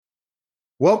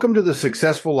Welcome to the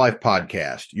Successful Life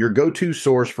Podcast, your go-to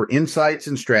source for insights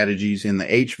and strategies in the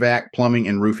HVAC, plumbing,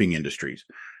 and roofing industries.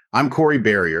 I'm Corey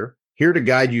Barrier, here to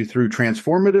guide you through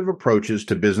transformative approaches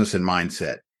to business and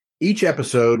mindset. Each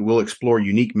episode will explore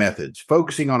unique methods,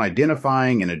 focusing on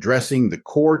identifying and addressing the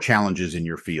core challenges in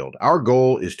your field. Our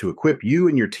goal is to equip you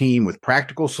and your team with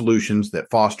practical solutions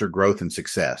that foster growth and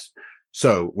success.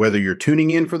 So, whether you're tuning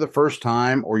in for the first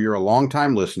time or you're a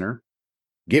longtime listener,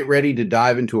 get ready to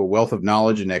dive into a wealth of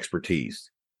knowledge and expertise.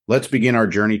 Let's begin our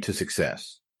journey to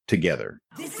success together.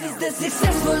 This is the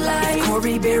Successful Life.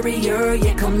 Corey Barrier,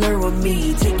 yeah, come learn with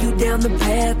me. Take you down the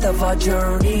path of our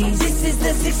journeys. This is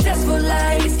the Successful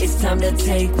Life. It's time to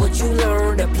take what you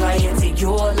learned, apply it to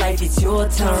your life. It's your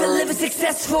turn to live a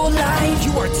successful life.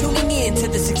 You are tuning in to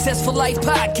the Successful Life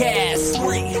Podcast.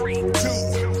 3,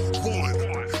 2, 1,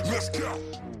 let's go.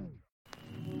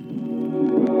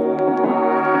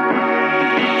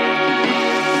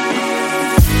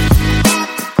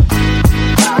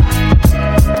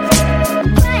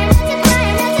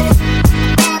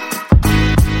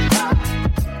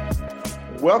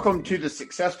 Welcome to the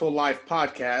Successful Life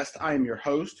Podcast. I am your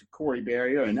host, Corey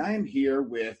Barrier, and I am here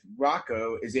with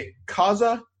Rocco. Is it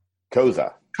Koza?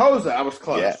 Koza. I was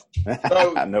close. Yeah.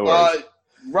 So, no worries.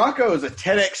 Rocco is a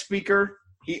TEDx speaker.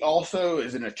 He also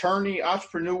is an attorney,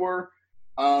 entrepreneur,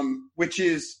 which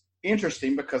is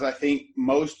interesting because I think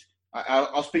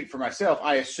I'll speak for myself,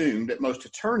 I assume that most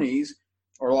attorneys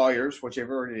or lawyers,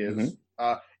 whichever it is,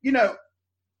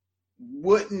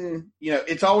 wouldn't,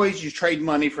 it's always you trade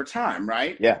money for time,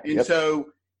 right? Yeah. And so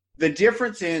the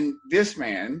difference in this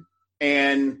man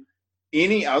and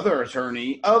any other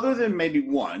attorney, other than maybe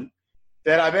one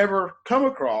that I've ever come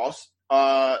across,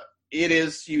 it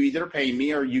is you either pay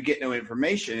me or you get no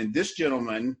information. And this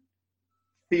gentleman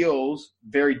feels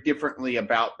very differently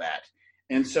about that.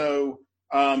 And so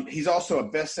he's also a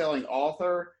best-selling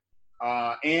author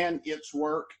and It's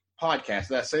Work podcast.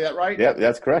 Did I say that right? Yep,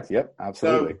 that's correct. Yep,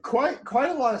 absolutely. So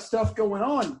quite a lot of stuff going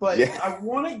on, but yeah. I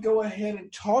want to go ahead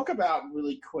and talk about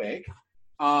really quick.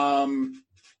 He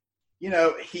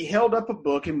held up a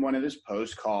book in one of his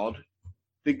posts called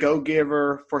The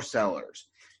Go-Giver for Sellers.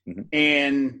 Mm-hmm.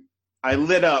 And I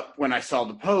lit up when I saw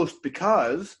the post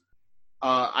because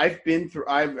I've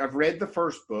read the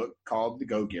first book called The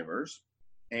Go-Givers.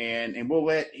 And we'll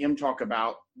let him talk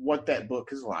about what that book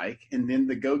is like. And then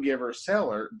the Go-Giver is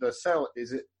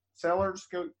it Sellers?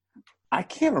 I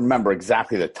can't remember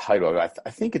exactly the title of it. I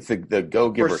think it's the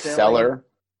Go-Giver Seller.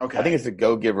 Okay. I think it's the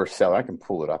Go-Giver Seller. I can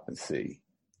pull it up and see.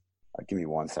 Give me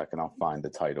 1 second. I'll find the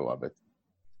title of it.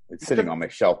 It's sitting on my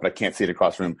shelf, but I can't see it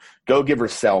across the room. Go-Giver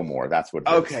Sell More. That's what it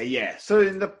is. Okay, yeah. So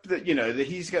in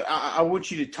I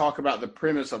want you to talk about the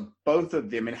premise of both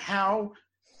of them and how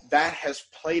that has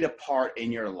played a part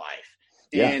in your life.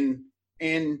 Yeah.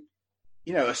 And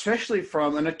especially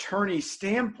from an attorney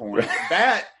standpoint,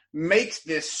 that makes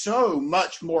this so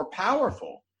much more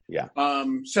powerful. Yeah.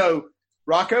 So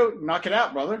Rocco, knock it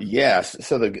out, brother. Yes.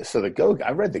 So I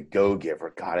read the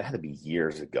Go-Giver. God, it had to be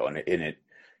years ago. And it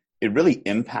really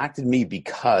impacted me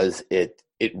because it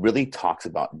really talks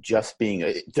about just being,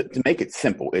 to make it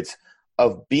simple, it's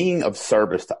of being of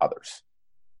service to others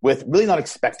with really not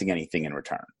expecting anything in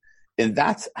return. And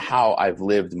that's how I've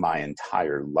lived my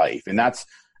entire life. And that's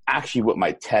actually what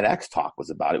my TEDx talk was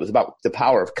about. It was about the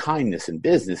power of kindness in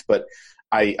business, but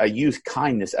I use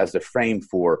kindness as the frame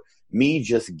for me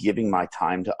just giving my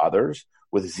time to others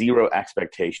with zero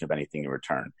expectation of anything in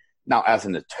return. Now, as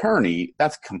an attorney,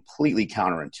 that's completely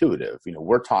counterintuitive.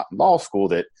 We're taught in law school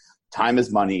that time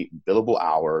is money, billable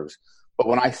hours. But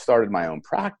when I started my own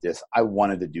practice, I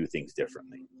wanted to do things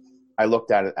differently. I looked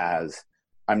at it as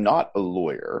I'm not a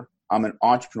lawyer. I'm an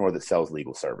entrepreneur that sells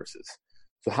legal services.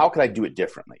 So how could I do it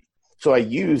differently? So I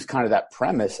used kind of that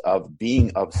premise of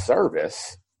being of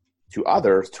service to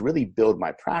others to really build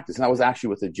my practice. And I was actually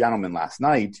with a gentleman last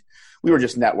night. We were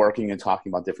just networking and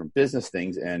talking about different business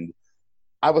things. And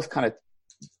I was kind of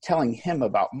telling him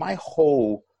about my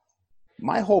whole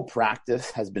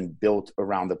practice has been built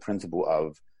around the principle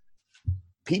of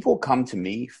people come to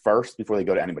me first before they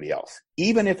go to anybody else.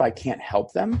 Even if I can't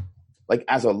help them, like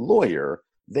as a lawyer,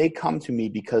 they come to me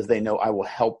because they know I will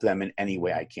help them in any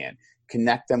way I can.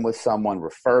 Connect them with someone,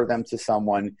 refer them to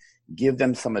someone, give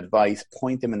them some advice,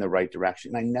 point them in the right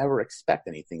direction. I never expect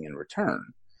anything in return.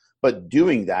 But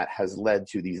doing that has led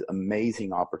to these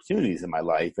amazing opportunities in my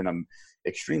life. And I'm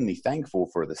extremely thankful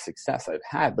for the success I've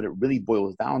had. But it really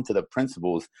boils down to the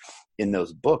principles in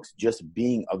those books, just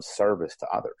being of service to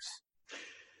others.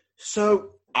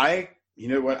 So you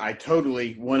know what? I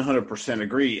totally 100%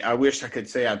 agree. I wish I could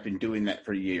say I've been doing that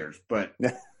for years, but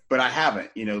but I haven't.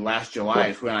 Last July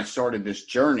is when I started this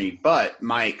journey. But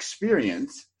my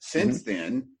experience since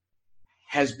then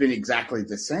has been exactly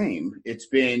the same. It's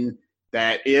been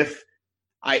that if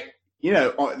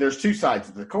there's two sides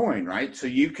of the coin, right? So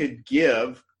you could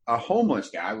give a homeless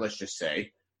guy, let's just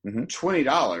say,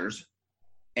 $20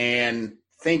 and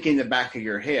think in the back of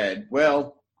your head,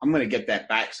 well, I'm going to get that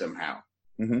back somehow.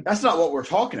 That's not what we're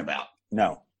talking about.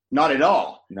 No. Not at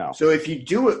all. No. So if you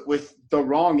do it with the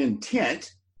wrong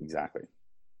intent, exactly,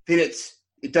 then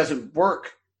it doesn't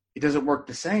work. It doesn't work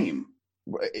the same.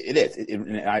 It is.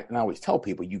 And I always tell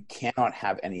people, you cannot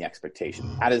have any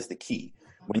expectation. That is the key.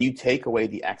 When you take away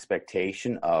the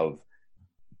expectation of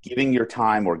giving your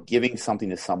time or giving something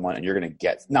to someone and you're going to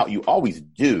get, now you always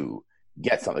do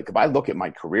get something. If I look at my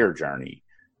career journey,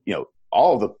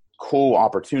 all the cool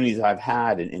opportunities I've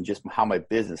had and just how my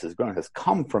business has grown has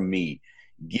come from me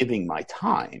giving my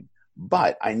time,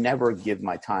 but I never give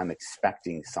my time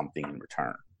expecting something in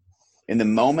return. In the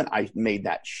moment I made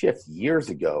that shift years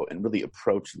ago and really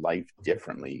approached life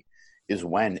differently is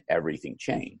when everything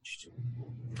changed.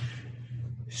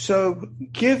 So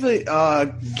give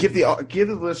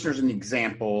the listeners an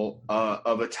example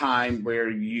of a time where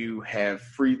you have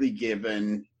freely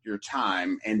given your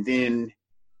time, and then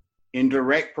in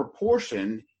direct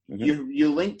proportion,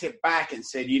 you linked it back and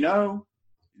said,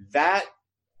 that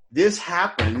this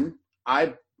happened.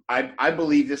 I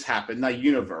believe this happened. The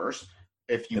universe,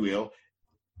 if you will,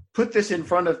 put this in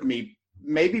front of me,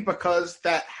 maybe because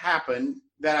that happened,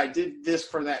 that I did this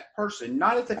for that person,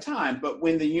 not at the time, but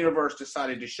when the universe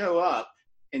decided to show up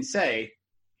and say,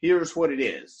 here's what it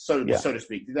is, so to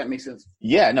speak. Did that make sense?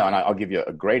 Yeah, no, and I'll give you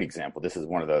a great example. This is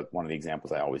one of the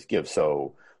examples I always give.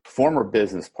 So former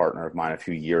business partner of mine a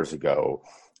few years ago,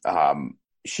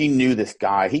 she knew this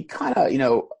guy. He kind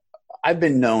of, I've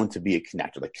been known to be a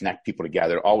connector, like connect people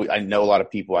together. I know a lot of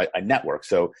people, I network.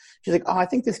 So she's like, I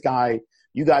think this guy,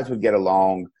 you guys would get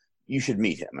along. You should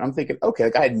meet him. And I'm thinking, okay,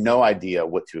 I had no idea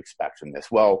what to expect from this.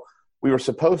 Well, we were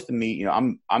supposed to meet,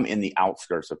 I'm in the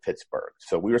outskirts of Pittsburgh.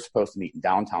 So we were supposed to meet in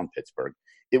downtown Pittsburgh.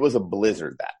 It was a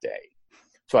blizzard that day.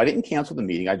 So I didn't cancel the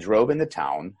meeting. I drove into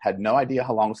town, had no idea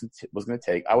how long it was going to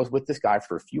take. I was with this guy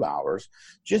for a few hours,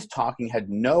 just talking, had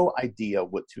no idea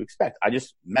what to expect. I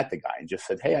just met the guy and just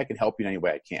said, hey, I can help you in any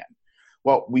way I can.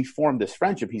 Well, we formed this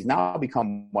friendship. He's now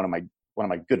become one of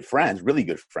my good friends, really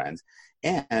good friends.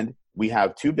 And we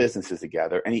have two businesses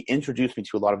together. And he introduced me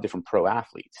to a lot of different pro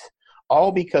athletes,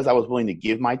 all because I was willing to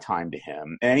give my time to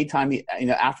him. And anytime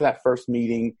after that first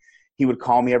meeting, he would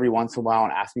call me every once in a while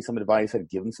and ask me some advice. I'd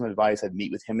give him some advice. I'd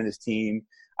meet with him and his team.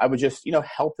 I would just,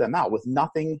 help them out with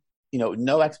nothing,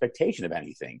 no expectation of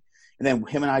anything. And then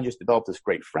him and I just developed this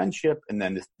great friendship and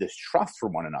then this trust for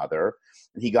one another.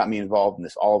 And he got me involved in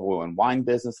this olive oil and wine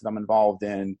business that I'm involved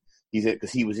in.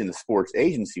 Because he was in the sports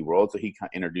agency world. So he kind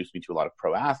of introduced me to a lot of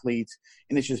pro athletes.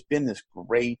 And it's just been this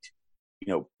great,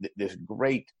 this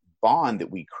great bond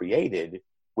that we created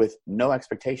with no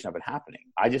expectation of it happening.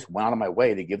 I just went out of my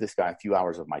way to give this guy a few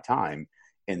hours of my time,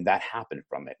 and that happened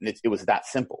from it. And it was that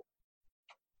simple.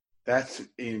 That's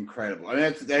incredible. I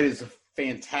mean, that is a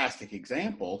fantastic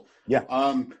example. Yeah.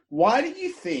 Why do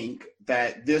you think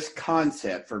that this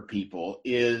concept for people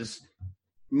is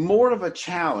more of a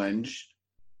challenge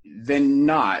than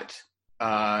not,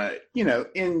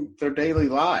 in their daily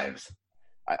lives?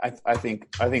 I think,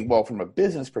 well, from a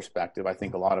business perspective, I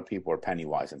think a lot of people are penny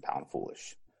wise and pound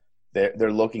foolish.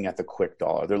 They're looking at the quick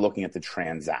dollar. They're looking at the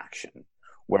transaction,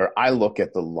 where I look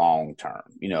at the long term.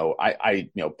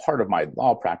 Part of my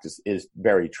law practice is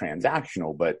very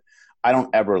transactional, but I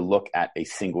don't ever look at a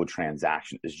single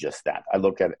transaction as just that. I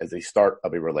look at it as a start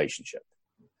of a relationship.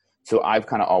 So I've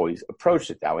kind of always approached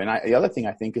it that way. And the other thing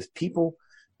I think is people,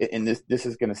 and this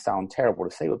is going to sound terrible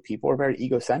to say, but people are very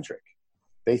egocentric.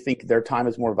 They think their time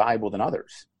is more valuable than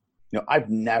others. I've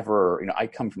never, I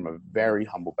come from a very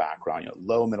humble background,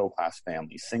 low middle class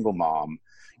family, single mom.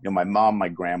 My mom, my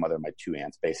grandmother, my two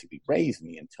aunts basically raised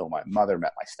me until my mother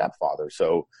met my stepfather.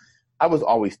 So I was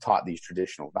always taught these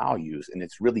traditional values, and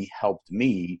it's really helped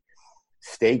me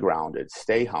stay grounded,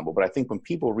 stay humble. But I think when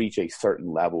people reach a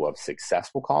certain level of success,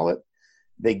 we'll call it,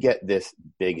 they get this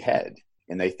big head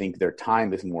and they think their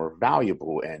time is more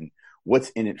valuable and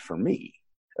what's in it for me,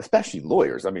 especially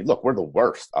lawyers. I mean, look, we're the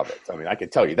worst of it. I mean, I can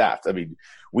tell you that.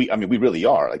 We really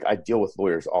are. Like, I deal with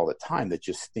lawyers all the time that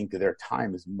just think that their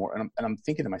time is more, and I'm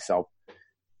thinking to myself,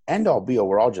 end all be all,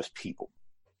 we're all just people.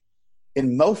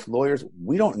 And most lawyers,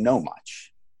 we don't know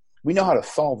much. We know how to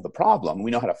solve the problem.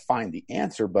 We know how to find the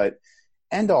answer, but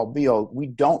end all be all, we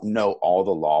don't know all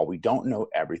the law. We don't know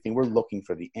everything. We're looking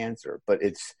for the answer. But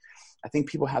I think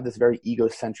people have this very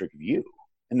egocentric view.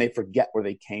 and they forget where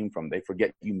they came from. They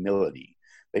forget humility.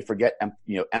 They forget,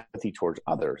 empathy towards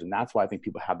others. And that's why I think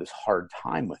people have this hard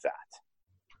time with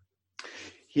that.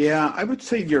 Yeah, I would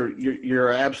say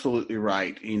you're absolutely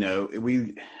right. And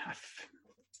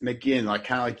again, like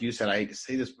kind of like you said, I hate to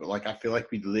say this, but like I feel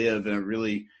like we live in a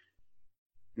really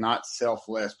not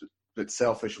selfless but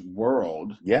selfish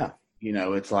world. Yeah.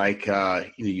 It's like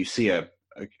you see it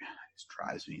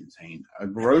drives me insane, a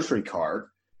grocery cart,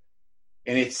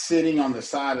 and it's sitting on the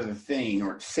side of the thing,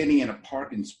 or it's sitting in a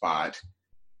parking spot,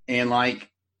 and like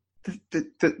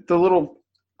the little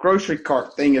grocery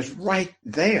cart thing is right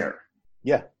there.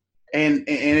 Yeah. And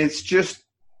it's just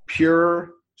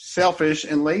pure selfish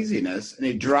and laziness, and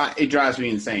it drives me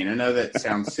insane. I know that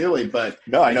sounds silly, but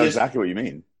no, I know exactly what you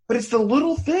mean. But it's the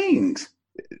little things.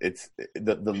 It's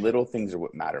the little things are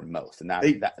what matter most, and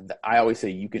that I always say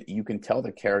you can tell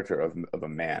the character of a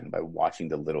man by watching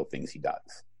the little things he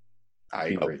does. I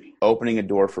agree. Opening a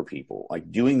door for people,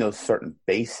 like doing those certain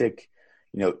basic,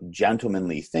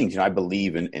 gentlemanly things. I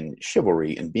believe in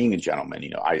chivalry and being a gentleman.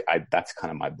 I that's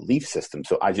kind of my belief system.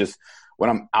 So when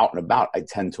I'm out and about, I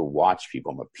tend to watch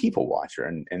people. I'm a people watcher,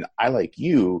 and I, like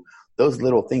you, those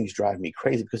little things drive me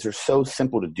crazy because they're so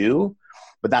simple to do.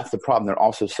 But that's the problem. They're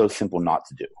also so simple not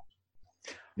to do.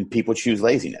 And people choose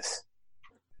laziness.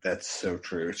 That's so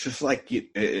true. It's just like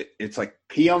it's like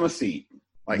pee on the seat.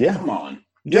 Like, come on.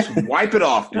 Just wipe it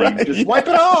off, dude. Right. Just wipe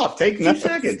it off. Take 2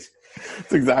 seconds.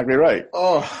 That's exactly right.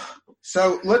 Oh,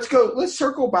 so let's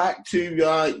circle back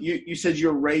to you said you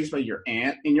were raised by your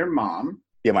aunt and your mom.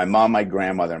 Yeah, my mom, my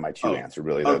grandmother, and my 2 aunts are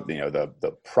really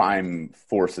the prime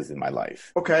forces in my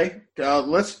life. Okay.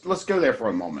 Let's go there for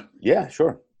a moment. Yeah,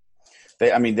 sure.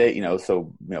 My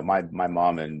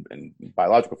mom and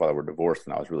biological father were divorced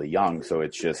when I was really young. So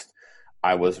it's just,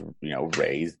 I was,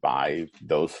 raised by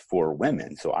those 4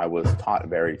 women. So I was taught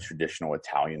very traditional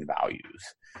Italian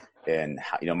values. And,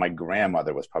 my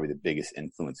grandmother was probably the biggest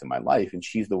influence in my life. And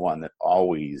she's the one that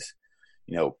always,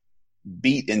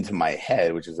 beat into my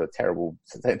head, which is a terrible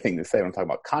thing to say when I'm talking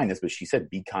about kindness, but she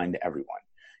said, be kind to everyone.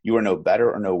 You are no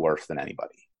better or no worse than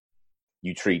anybody.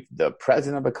 You treat the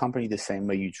president of a company the same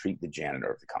way you treat the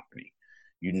janitor of the company.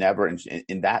 You never,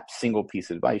 in that single piece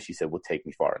of advice, she said, will take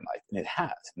me far in life. And it has.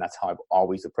 And that's how I've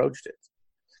always approached it.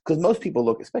 Because most people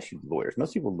look, especially lawyers,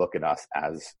 most people look at us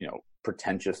as,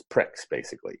 pretentious pricks,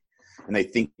 basically. And they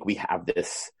think we have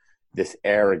this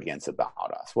arrogance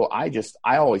about us. Well,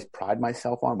 I always pride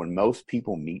myself on, when most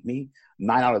people meet me,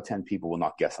 9 out of 10 people will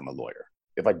not guess I'm a lawyer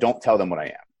if I don't tell them what I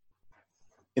am.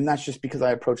 And that's just because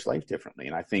I approach life differently.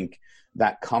 And I think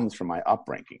that comes from my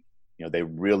upbringing. They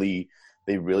really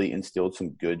instilled some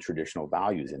good traditional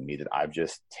values in me that I've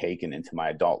just taken into my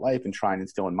adult life and try and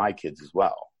instill in my kids as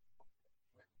well.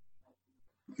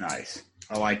 Nice.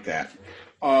 I like that.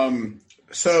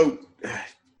 So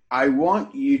I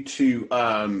want you to,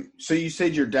 so you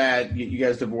said your dad, you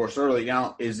guys divorced early.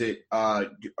 Now, is it, do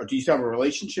you still have a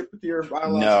relationship with your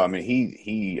biological? No,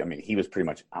 he was pretty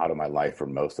much out of my life for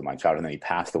most of my childhood. And then he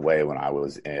passed away when I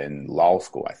was in law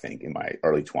school, I think, in my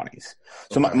early 20s.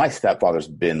 So my stepfather's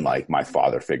been like my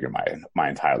father figure my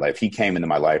entire life. He came into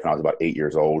my life when I was about 8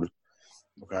 years old.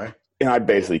 Okay. And I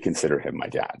basically consider him my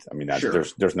dad. Sure.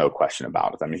 There's no question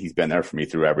about it. He's been there for me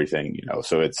through everything,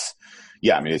 so it's,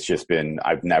 it's just been,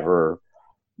 I've never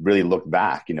really looked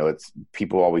back. It's,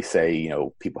 people always say,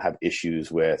 people have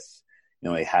issues with,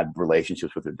 they had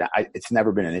relationships with their dad. It's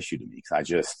never been an issue to me,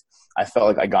 because I felt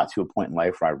like I got to a point in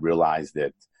life where I realized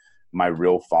that my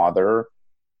real father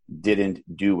didn't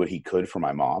do what he could for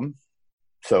my mom.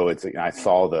 So it's, I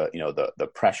saw the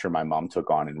pressure my mom took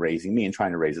on in raising me and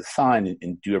trying to raise a son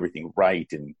and do everything right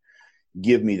and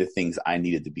give me the things I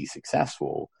needed to be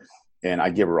successful. And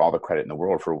I give her all the credit in the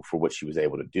world for what she was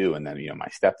able to do. And then, my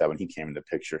stepdad, when he came into the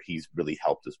picture, he's really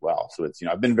helped as well. So it's,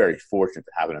 I've been very fortunate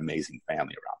to have an amazing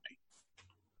family around me.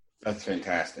 That's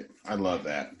fantastic. I love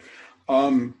that.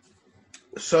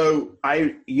 So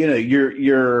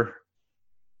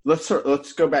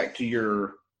let's go back to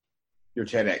your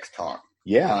TEDx talk.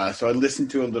 Yeah. So I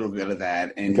listened to a little bit of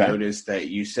that and noticed that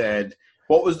you said,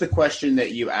 what was the question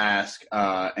that you asked?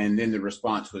 And then the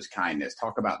response was kindness.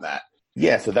 Talk about that.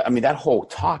 Yeah. So that whole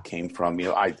talk came from,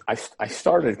 I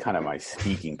started kind of my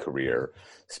speaking career,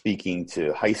 speaking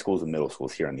to high schools and middle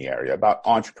schools here in the area about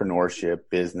entrepreneurship,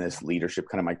 business, leadership,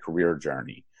 kind of my career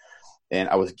journey. And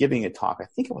I was giving a talk, I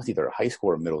think it was either a high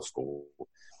school or middle school.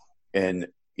 And,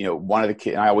 one of the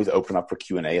kids, I always open up for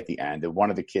Q&A at the end. And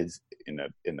one of the kids in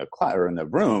the class or in the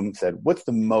room said, what's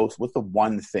the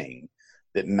one thing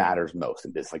that matters most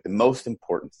in business? Like the most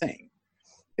important thing.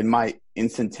 And my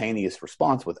instantaneous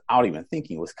response, without even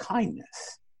thinking, was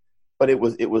kindness. But it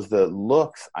was the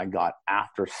looks I got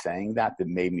after saying that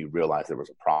made me realize there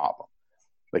was a problem.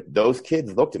 Like, those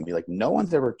kids looked at me like no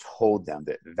one's ever told them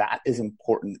that is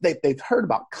important. They've heard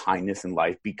about kindness in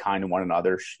life, be kind to one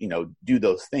another, do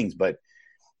those things. But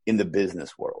in the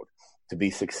business world, to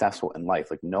be successful in life,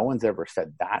 like, no one's ever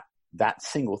said that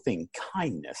single thing,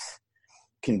 kindness,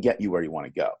 can get you where you want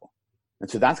to go. And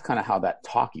so that's kind of how that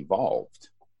talk evolved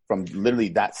from literally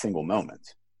that single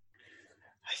moment.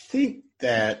 I think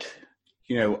that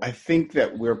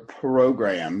we're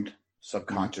programmed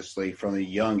subconsciously from a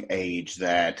young age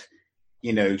that,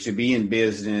 to be in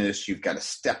business, you've got to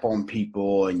step on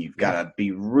people and you've got to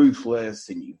be ruthless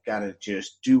and you've got to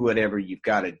just do whatever you've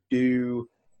got to do.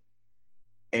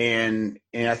 And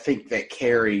I think that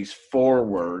carries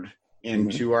forward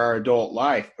into our adult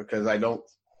life, because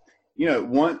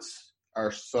once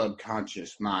our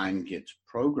subconscious mind gets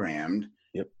programmed,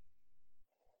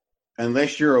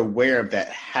 unless you're aware of that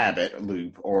habit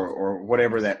loop or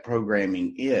whatever that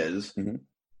programming is,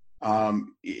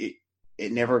 it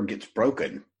never gets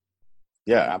broken.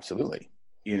 Yeah, absolutely.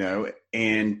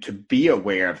 And to be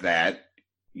aware of that,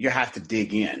 you have to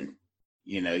dig in.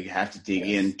 You have to dig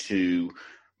into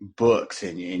books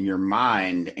and in your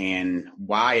mind and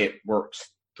why it works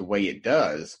the way it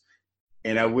does.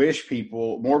 And I wish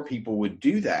more people would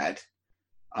do that.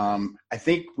 I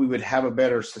think we would have a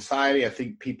better society. I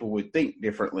think people would think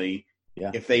differently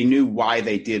if they knew why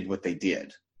they did what they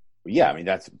did. Yeah, I mean,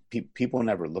 that's people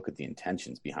never look at the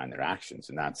intentions behind their actions,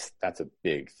 and that's a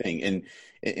big thing. And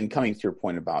in coming to your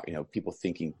point about people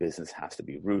thinking business has to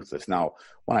be ruthless. Now,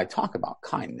 when I talk about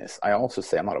kindness, I also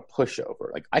say I'm not a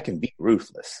pushover. Like, I can be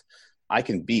ruthless, I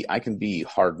can be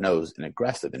hard nosed and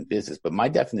aggressive in business, but my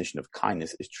definition of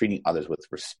kindness is treating others with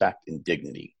respect and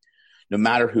dignity. No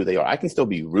matter who they are, I can still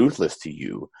be ruthless to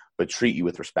you, but treat you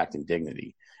with respect and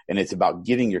dignity. And it's about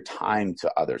giving your time to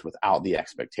others without the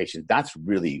expectations. That's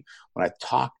really when I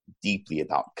talk deeply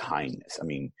about kindness. I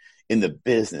mean, in the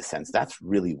business sense, that's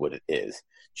really what it is.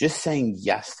 Just saying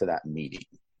yes to that meeting,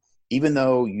 even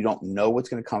though you don't know what's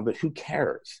going to come of it, who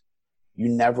cares? You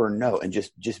never know. And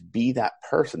just be that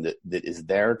person that is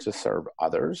there to serve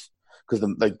others. Because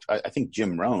I think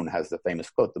Jim Rohn has the famous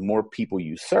quote, the more people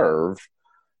you serve,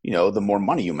 the more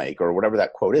money you make, or whatever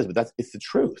that quote is, but it's the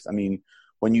truth. I mean,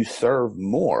 when you serve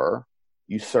more,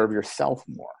 you serve yourself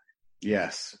more.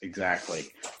 Yes, exactly.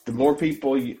 The more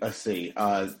people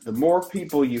the more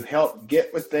people you help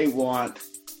get what they want.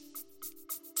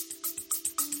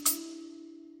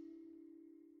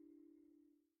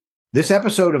 This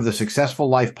episode of the Successful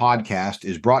Life podcast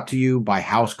is brought to you by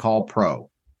House Call Pro.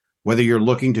 Whether you're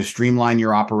looking to streamline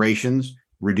your operations,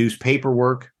 reduce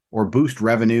paperwork, or boost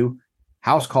revenue,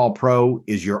 House Call Pro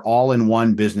is your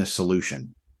all-in-one business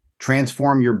solution.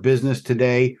 Transform your business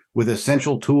today with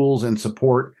essential tools and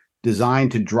support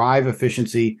designed to drive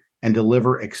efficiency and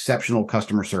deliver exceptional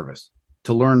customer service.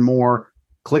 To learn more,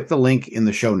 click the link in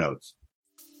the show notes.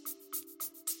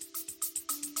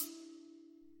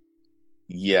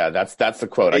 Yeah, that's the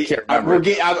quote. I can't remember.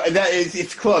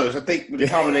 It's close. I think the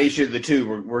combination of the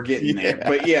two, we're getting there.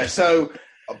 But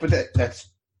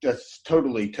that's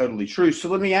totally true. So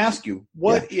let me ask you,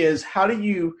 how do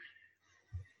you,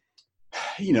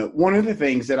 one of the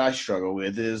things that I struggle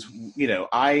with is,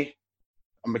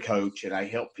 I'm a coach and I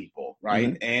help people,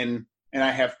 right? Mm-hmm. And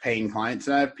I have paying clients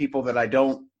and I have people that I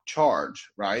don't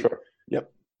charge, right? Sure. Yep.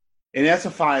 And that's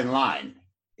a fine line.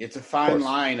 It's a fine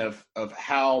line of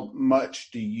how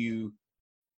much do you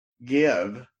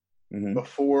give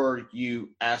before you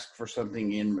ask for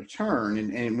something in return.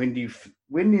 And when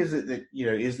is it that,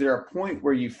 is there a point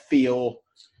where you feel,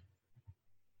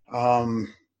 how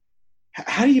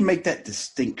do you make that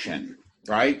distinction?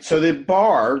 Right. So the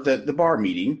bar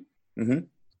meeting,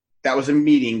 that was a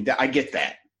meeting that I get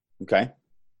that. Okay.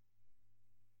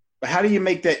 But how do you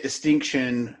make that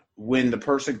distinction when the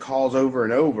person calls over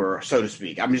and over, so to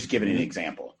speak? I'm just giving an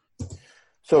example.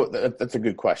 So that's a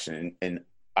good question. And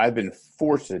I've been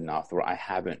fortunate enough where I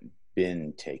haven't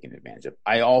been taken advantage of.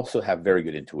 I also have very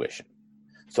good intuition.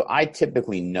 So I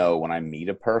typically know when I meet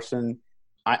a person,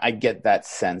 I get that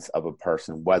sense of a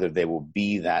person, whether they will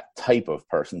be that type of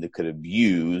person that could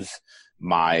abuse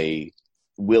my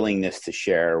willingness to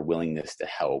share, willingness to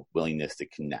help, willingness to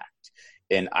connect.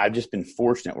 And I've just been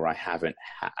fortunate where I haven't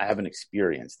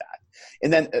experienced that.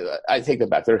 And then I take that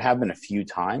back. There have been a few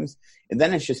times, and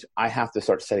then it's just I have to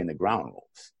start setting the ground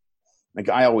rules. Like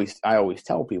I always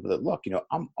tell people that, look,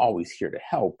 I'm always here to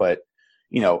help, but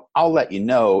I'll let you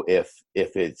know if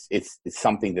it's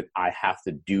something that I have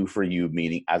to do for you,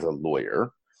 meaning as a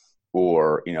lawyer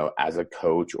or as a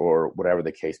coach or whatever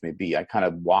the case may be. I kind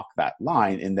of walk that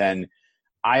line, and then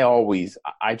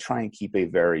I try and keep a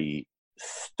very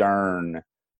stern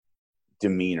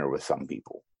demeanor with some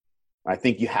people. I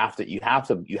think you have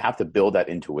to build that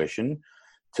intuition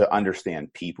to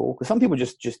understand people, because some people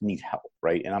just need help,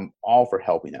 right? And I'm all for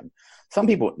helping them. Some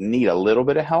people need a little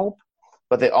bit of help,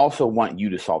 but they also want you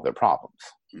to solve their problems.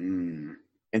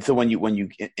 And so when you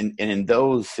in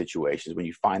those situations, when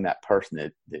you find that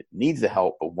person that needs the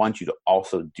help but wants you to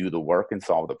also do the work and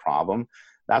solve the problem,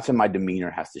 that's when my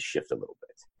demeanor has to shift a little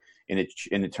bit,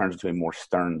 and it turns into a more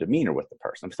stern demeanor with the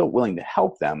person. I'm still willing to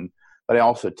help them, but I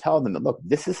also tell them that, look,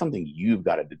 this is something you've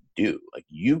got to do. Like,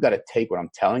 you've got to take what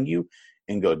I'm telling you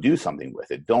and go do something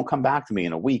with it. Don't come back to me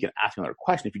in a week and ask me another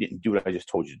question if you didn't do what I just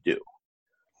told you to do.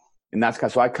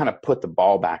 And so I kind of put the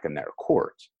ball back in their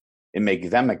court and make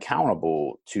them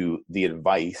accountable to the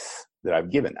advice that I've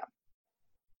given them.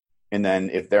 And then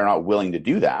if they're not willing to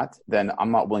do that, then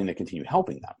I'm not willing to continue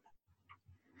helping them.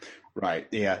 Right.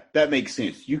 Yeah, that makes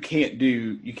sense. You can't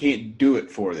do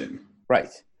it for them.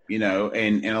 Right.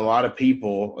 And a lot of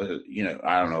people,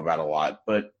 I don't know about a lot,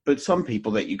 but some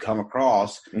people that you come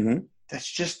across, that's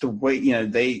just the way,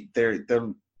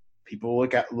 they're people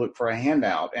look for a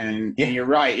handout, and you're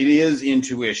right. It is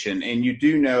intuition. And you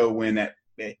do know when that,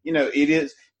 it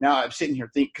is. Now I'm sitting here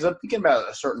because I'm thinking about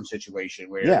a certain situation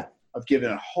where I've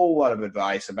given a whole lot of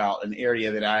advice about an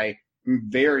area that I am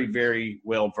very, very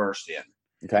well versed in.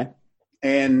 Okay.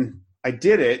 And I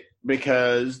did it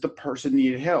because the person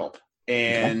needed help.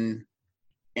 And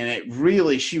it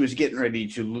really, she was getting ready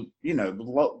to,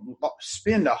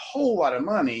 spend a whole lot of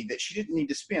money that she didn't need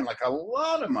to spend, like a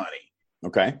lot of money.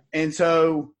 Okay. And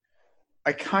so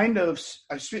I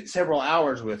spent several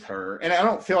hours with her, and I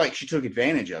don't feel like she took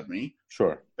advantage of me.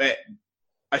 Sure. But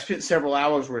I spent several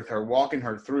hours with her, walking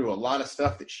her through a lot of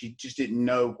stuff that she just didn't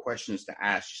know questions to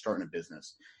ask. She's starting a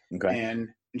business. Okay. And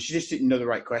she just didn't know the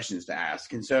right questions to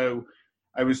ask. And so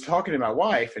I was talking to my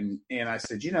wife, and I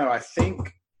said, I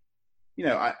think,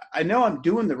 I know I'm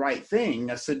doing the right thing.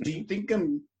 I said, do you think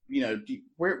I'm,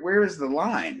 where is the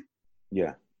line?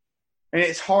 Yeah. And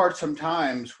it's hard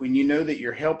sometimes when you know that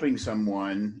you're helping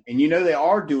someone and they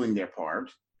are doing their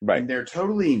part, right? And they're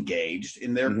totally engaged,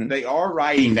 and they are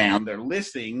writing down, they're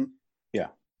listening. Yeah.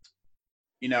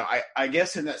 I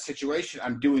guess in that situation,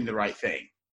 I'm doing the right thing.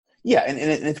 Yeah, and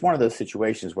it's one of those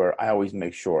situations where I always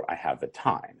make sure I have the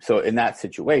time. So in that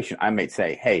situation, I may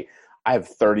say, hey, I have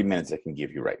 30 minutes I can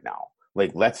give you right now.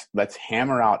 Like, let's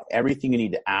hammer out everything you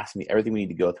need to ask me, everything we need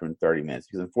to go through in 30 minutes,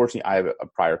 because unfortunately I have a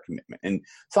prior commitment. And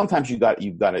sometimes you've got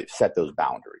to set those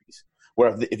boundaries. Where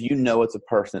if it's a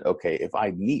person, okay, if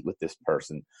I meet with this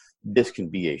person, this can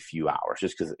be a few hours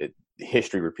just because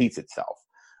history repeats itself.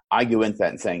 I go into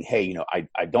that and saying, hey,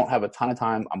 I don't have a ton of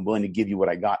time. I'm willing to give you what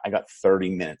I got. I got 30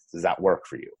 minutes. Does that work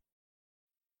for you?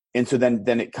 And so then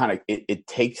it kind of, it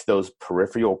takes those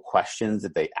peripheral questions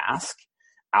that they ask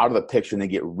out of the picture, and they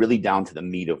get really down to the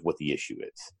meat of what the issue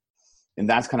is. And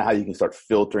that's kind of how you can start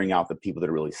filtering out the people that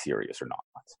are really serious or not.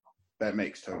 That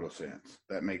makes total sense.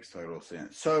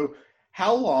 So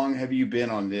how long have you been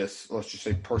on this, let's just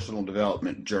say, personal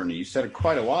development journey? You said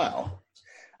quite a while.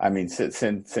 I mean,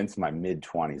 since my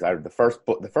mid-20s.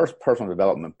 The first personal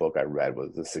development book I read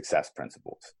was The Success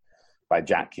Principles by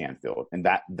Jack Canfield. And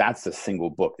that's the single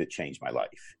book that changed my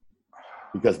life.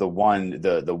 Because the one,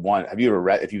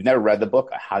 if you've never read the book,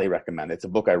 I highly recommend it. It's a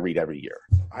book I read every year.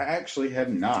 I actually have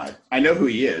not. I know who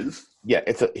he is. Yeah,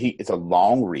 it's a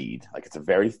long read. Like, it's a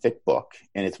very thick book,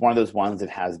 and it's one of those ones that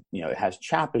has, it has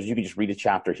chapters. You can just read a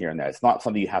chapter here and there. It's not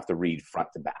something you have to read front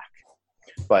to back.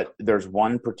 But there's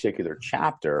one particular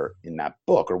chapter in that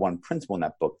book, or one principle in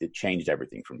that book, that changed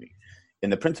everything for me.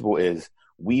 And the principle is,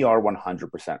 we are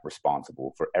 100%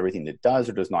 responsible for everything that does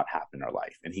or does not happen in our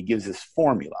life. And he gives this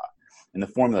formula. And the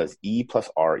formula is E plus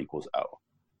R equals O.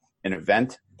 An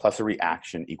event plus a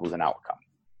reaction equals an outcome.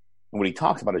 And what he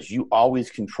talks about is you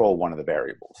always control one of the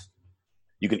variables.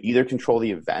 You can either control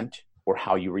the event or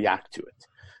how you react to it.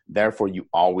 Therefore, you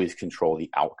always control the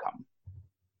outcome.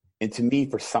 And to me,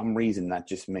 for some reason, that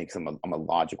just makes, I'm a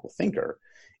logical thinker.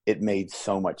 It made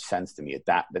so much sense to me at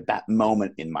that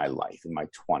moment in my life, in my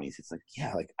 20s. It's like,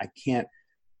 I can't,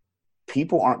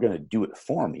 people aren't going to do it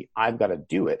for me. I've got to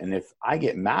do it. And if I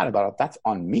get mad about it, that's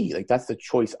on me. Like, that's the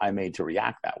choice I made to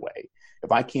react that way.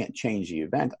 If I can't change the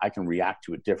event, I can react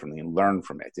to it differently and learn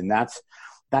from it. And that's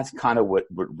kind of what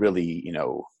really,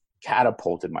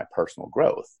 catapulted my personal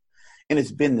growth. And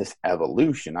it's been this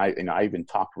evolution. I even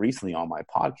talked recently on my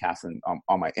podcast and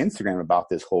on my Instagram about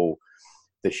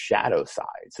the shadow side.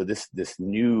 So this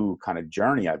new kind of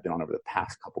journey I've been on over the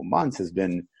past couple months has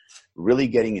been really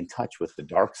getting in touch with the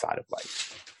dark side of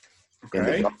life. Okay. And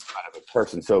the dark side of a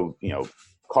person. So,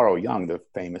 Carl Jung, the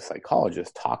famous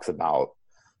psychologist, talks about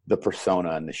the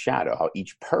persona and the shadow, how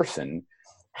each person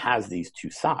has these two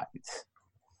sides.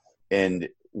 And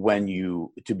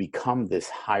to become this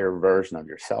higher version of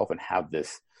yourself and have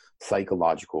this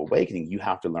psychological awakening, you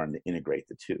have to learn to integrate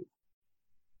the two.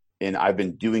 And I've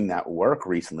been doing that work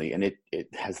recently, and it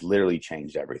has literally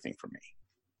changed everything for me.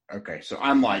 Okay, so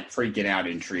I'm like freaking out,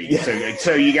 intrigued. Yeah.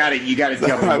 So you got to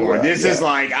tell me more. This is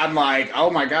like, I'm like, oh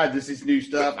my God, this is new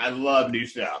stuff. I love new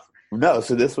stuff. No,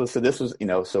 so this was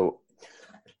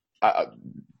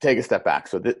take a step back.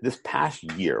 So this past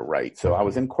year, right? So I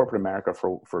was in corporate America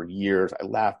for years. I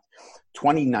left.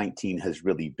 2019 has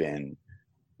really been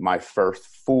my first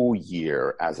full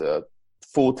year as a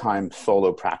full-time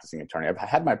solo practicing attorney. I've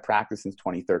had my practice since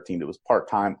 2013. It was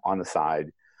part-time on the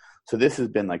side. So this has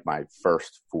been like my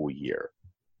first full year.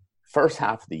 First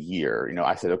half of the year,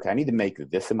 I said, okay, I need to make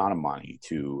this amount of money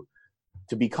to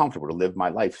be comfortable, to live my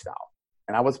lifestyle.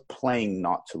 And I was playing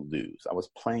not to lose. I was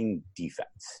playing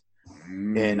defense.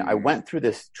 And I went through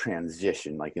this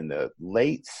transition like in the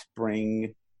late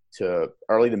spring to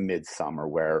early to midsummer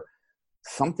where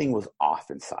something was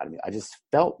off inside of me. I just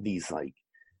felt these like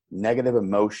negative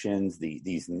emotions,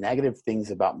 these negative things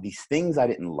about these things I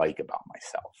didn't like about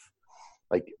myself.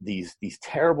 Like these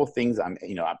terrible things. I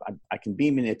can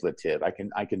be manipulative. I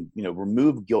can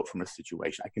remove guilt from a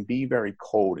situation. I can be very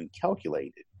cold and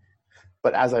calculated.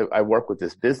 But as I work with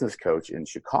this business coach in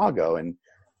Chicago, and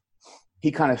he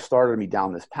kind of started me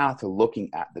down this path to looking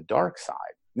at the dark side.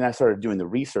 And I started doing the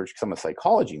research because I'm a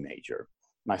psychology major.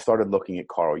 And I started looking at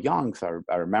Carl Jung. So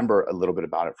I remember a little bit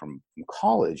about it from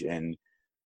college. And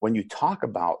when you talk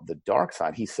about the dark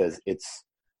side, he says it's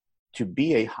to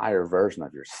be a higher version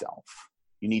of yourself.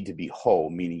 You need to be whole,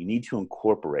 meaning you need to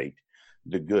incorporate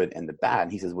the good and the bad.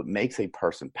 And he says what makes a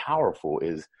person powerful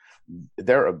is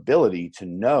their ability to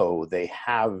know they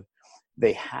have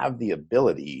the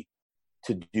ability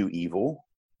to do evil,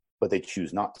 but they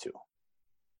choose not to.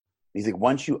 He's like,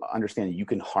 once you understand you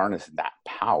can harness that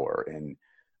power and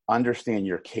understand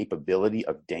your capability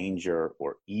of danger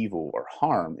or evil or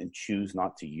harm and choose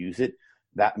not to use it,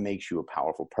 that makes you a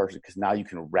powerful person because now you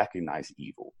can recognize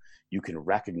evil. You can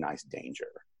recognize danger.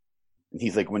 And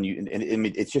he's like,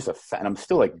 it's just and I'm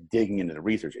still like digging into the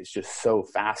research. It's just so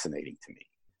fascinating to me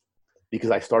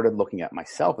because I started looking at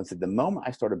myself and said, the moment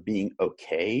I started being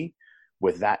okay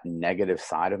with that negative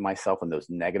side of myself and those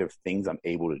negative things I'm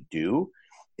able to do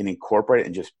and incorporate it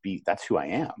and just be, that's who I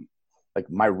am. Like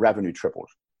my revenue tripled.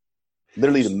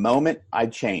 Literally the moment I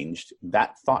changed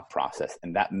that thought process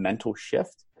and that mental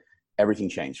shift, everything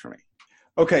changed for me.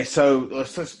 Okay. So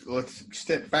let's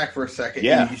step back for a second.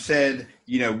 Yeah. You said,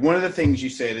 one of the things you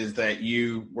said is that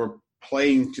you were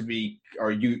playing to be,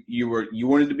 or you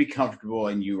wanted to be comfortable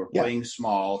and you were playing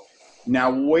small.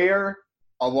 Now where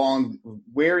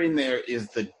in there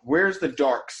where's the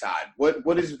dark side? What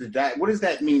does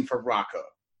that mean for Rocco?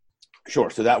 Sure.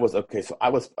 So that was okay. So I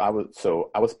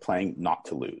was playing not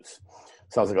to lose.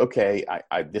 So I was like, okay,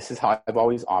 I this is how I've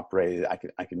always operated. I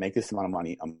can make this amount of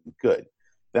money. I'm good.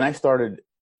 Then I started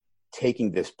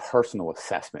taking this personal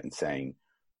assessment and saying,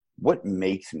 what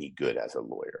makes me good as a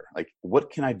lawyer? Like, what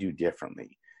can I do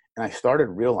differently? And I started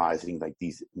realizing like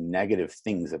these negative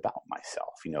things about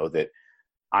myself, that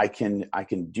I can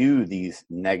do these,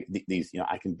 I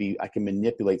can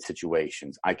manipulate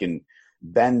situations. I can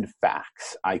bend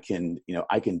facts. I can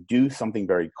do something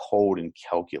very cold and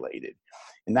calculated.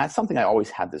 And that's something I always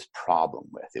had this problem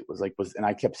with. It was like, and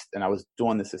I was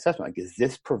doing this assessment. Like, is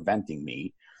this preventing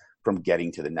me from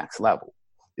getting to the next level?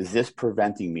 Is this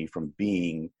preventing me from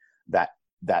being that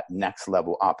next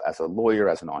level up as a lawyer,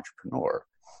 as an entrepreneur?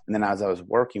 And then as I was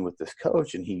working with this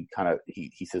coach, and he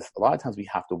says, a lot of times we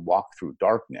have to walk through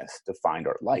darkness to find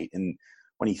our light. And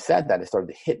when he said that, it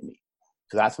started to hit me.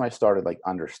 So that's when I started like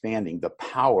understanding the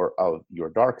power of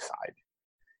your dark side.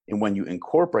 And when you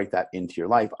incorporate that into your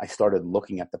life, I started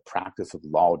looking at the practice of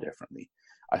law differently.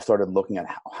 I started looking at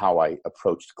how I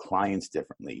approached clients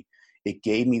differently. It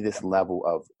gave me this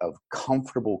level of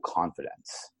comfortable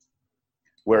confidence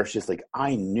where it's just like,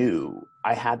 I knew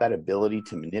I had that ability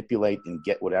to manipulate and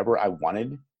get whatever I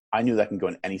wanted. I knew that I can go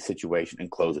in any situation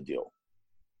and close a deal.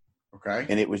 Okay.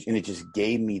 And it just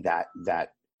gave me that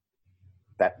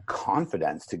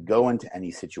confidence to go into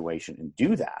any situation and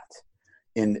do that.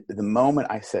 And the moment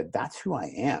I said, that's who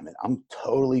I am, and I'm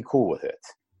totally cool with it,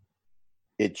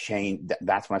 it changed.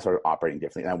 That's when I started operating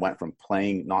differently. And I went from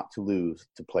playing not to lose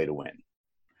to play to win.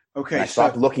 Okay. And I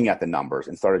stopped looking at the numbers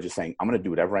and started just saying, I'm going to do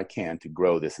whatever I can to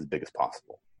grow this as big as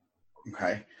possible.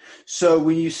 Okay. So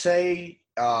when you say,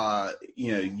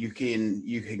 you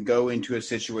can go into a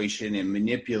situation and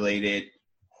manipulate it,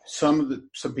 some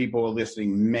people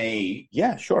listening may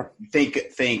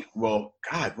think, well,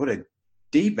 God, what a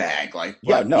D-bag. Like,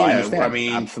 yeah, no, I understand. I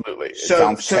mean, absolutely. It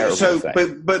sounds terrible to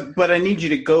say. But I need you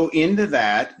to go into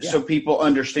that so people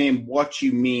understand what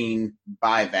you mean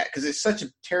by that. Because it's such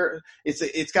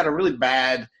it's got a really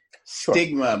bad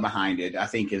stigma behind it, I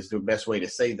think is the best way to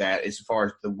say that as far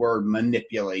as the word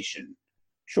manipulation.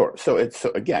 Sure. So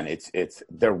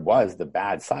there was the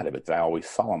bad side of it that I always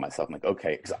saw on myself. I'm like,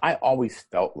 okay, because I always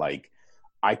felt like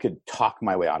I could talk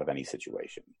my way out of any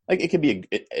situation. Like it could be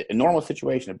a normal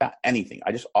situation about anything.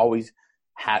 I just always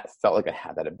felt like I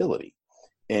had that ability,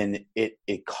 and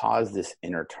it caused this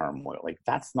inner turmoil. Like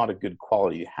that's not a good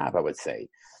quality to have, I would say.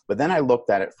 But then I looked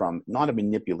at it from not a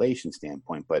manipulation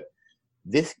standpoint, but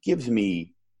this gives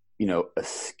me, a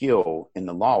skill in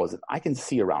the law is that I can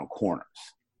see around corners.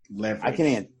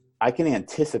 Leverage. I can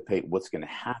anticipate what's going to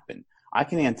happen. I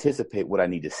can anticipate what I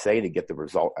need to say to get the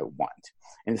result I want.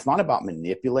 And it's not about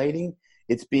manipulating.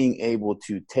 It's being able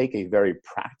to take a very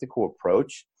practical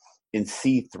approach and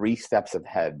see 3 steps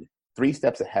ahead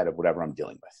of whatever I'm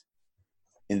dealing with.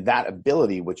 And that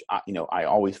ability, which I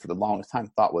always for the longest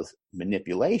time thought was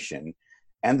manipulation,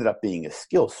 ended up being a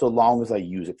skill so long as I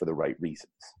use it for the right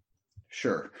reasons.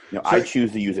 Sure. I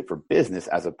choose to use it for business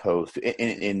as opposed to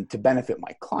and to benefit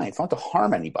my clients, not to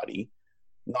harm anybody,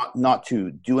 not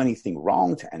to do anything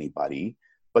wrong to anybody,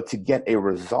 but to get a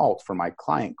result for my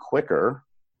client quicker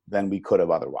than we could have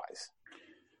otherwise.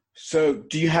 So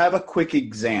do you have a quick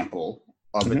example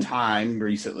of a time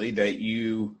recently that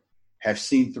you have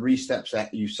seen 3 steps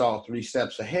that you saw 3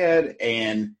 steps ahead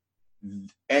and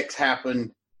X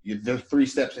happened, the 3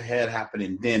 steps ahead happened,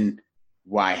 and then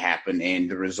Y happened and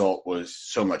the result was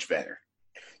so much better?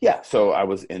 Yeah. So I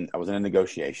was in a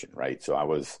negotiation, right? So I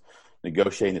was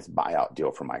negotiating this buyout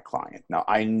deal for my client. Now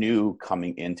I knew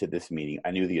coming into this meeting,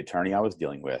 I knew the attorney I was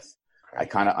dealing with. I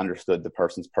kind of understood the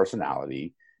person's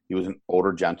personality. He was an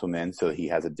older gentleman, so he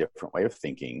has a different way of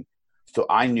thinking. So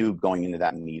I knew going into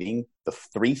that meeting, the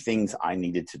 3 things I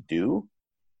needed to do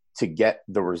to get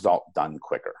the result done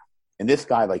quicker. And this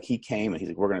guy, like he came and he's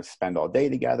like, we're going to spend all day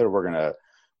together. We're going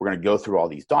to go through all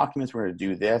these documents. We're going to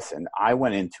do this. And I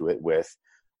went into it with,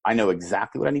 I know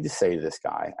exactly what I need to say to this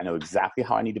guy. I know exactly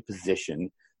how I need to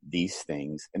position these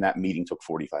things. And that meeting took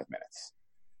 45 minutes.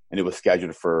 And it was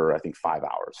scheduled for, I think, 5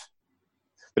 hours.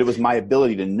 But it was my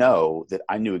ability to know that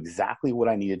I knew exactly what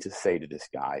I needed to say to this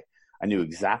guy. I knew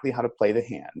exactly how to play the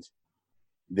hand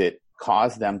that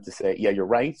caused them to say, yeah, you're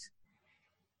right.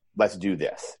 Let's do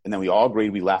this. And then we all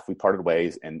agreed, we left, we parted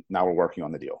ways, and now we're working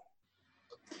on the deal.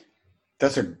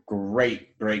 That's a great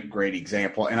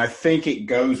example. And I think it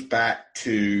goes back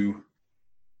to,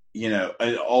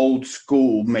 an old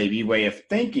school maybe way of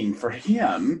thinking for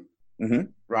him.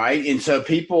 Right. And so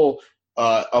people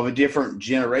of a different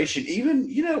generation, even,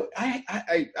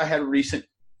 I had a recent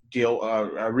deal,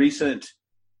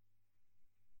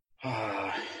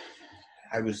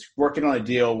 I was working on a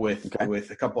deal with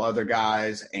a couple other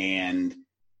guys, and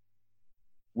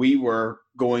we were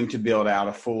going to build out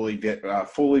a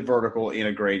fully vertical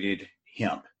integrated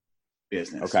hemp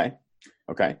business.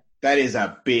 Okay. That is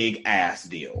a big ass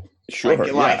deal. Sure.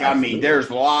 I mean,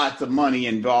 there's lots of money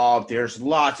involved. There's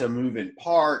lots of moving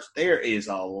parts. There is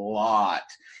a lot.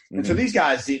 And so these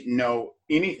guys didn't know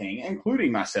anything,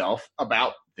 including myself,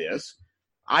 about this.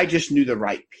 I just knew the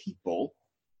right people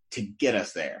to get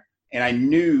us there. And I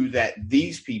knew that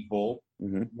these people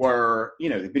were,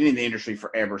 they've been in the industry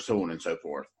forever, so on and so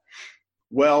forth.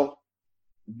 Well,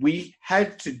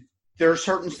 there are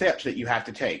certain steps that you have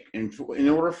to take. And in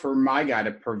order for my guy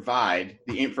to provide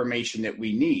the information that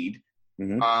we need,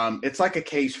 it's like a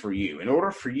case for you. In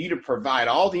order for you to provide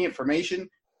all the information,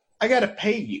 I got to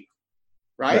pay you,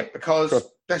 right? Because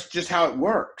that's just how it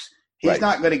works. He's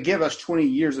not going to give us 20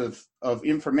 years of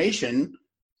information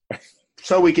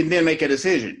so we can then make a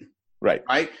decision. Right.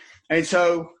 And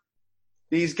so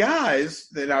these guys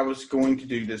that I was going to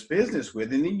do this business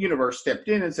with, and the universe stepped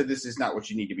in and said, this is not what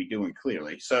you need to be doing,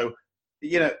 clearly. So,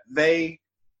 they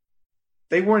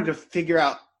wanted to figure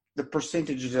out the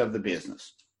percentages of the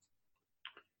business.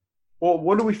 Well,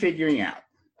 what are we figuring out?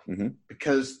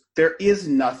 Because there is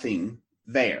nothing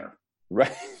there.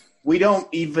 Right. We don't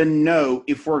even know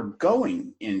if we're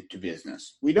going into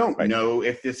business. We don't know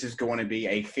if this is going to be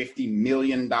a $50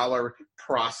 million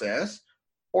process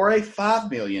or a $5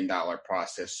 million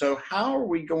process. So how are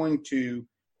we going to,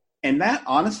 and that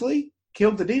honestly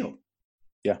killed the deal.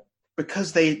 Yeah.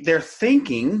 Because their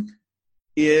thinking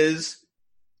is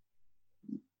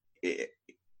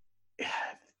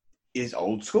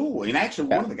old school. And actually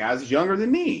one of the guys is younger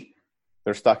than me.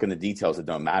 They're stuck in the details that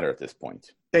don't matter at this point.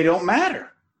 They don't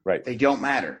matter. Right. They don't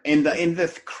matter. And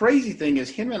the crazy thing is,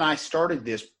 him and I started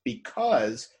this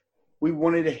because we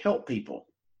wanted to help people.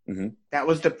 Mm-hmm. That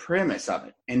was the premise of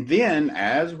it. And then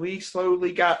as we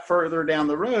slowly got further down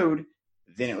the road,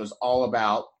 then it was all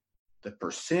about the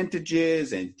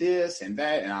percentages and this and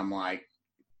that. And I'm like,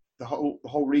 the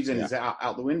whole reason is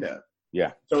out the window.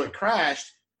 Yeah. So it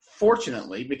crashed,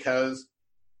 fortunately, because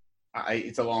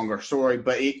it's a longer story,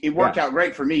 but it worked out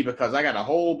great for me because I got a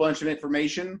whole bunch of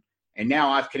information. And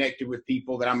now I've connected with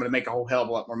people that I'm going to make a whole hell of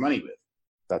a lot more money with.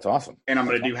 That's awesome. And I'm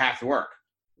going to do half the work.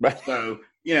 Right. So,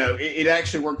 it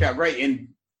actually worked out great. And,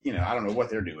 I don't know what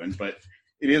they're doing, but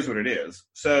it is what it is.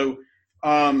 So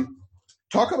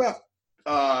talk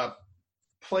about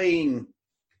playing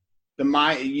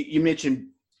you mentioned,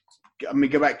 I'm going to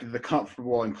go back to the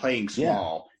comfortable and playing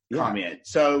small comment.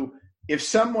 So if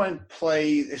somebody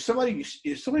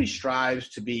strives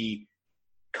to be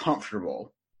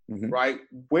comfortable, mm-hmm. right,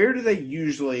 where do they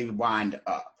usually wind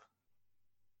up?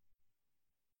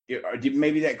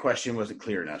 Maybe that question wasn't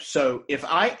clear enough. So if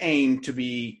I aim to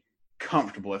be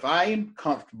comfortable, if I am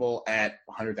comfortable at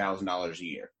 $100,000 a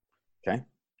year, okay,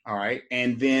 all right,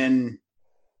 and then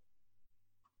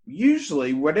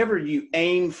usually whatever you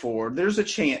aim for, there's a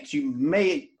chance you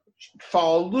may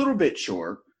fall a little bit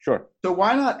short. Sure. So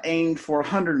why not aim for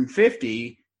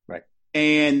 150, right,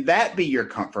 and that be your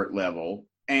comfort level,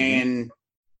 and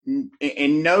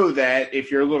know that if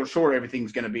you're a little short,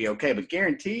 everything's going to be okay, but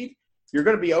guaranteed you're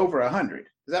going to be over 100.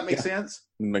 Does that make sense?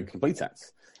 Makes complete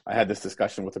sense. I had this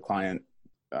discussion with a client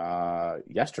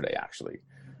yesterday, actually,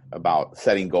 about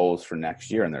setting goals for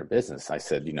next year in their business. I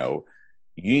said, you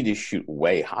need to shoot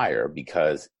way higher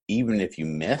because even if you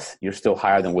miss, you're still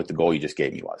higher than what the goal you just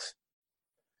gave me was.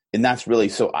 And that's really,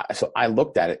 so I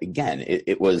looked at it again.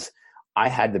 It was, I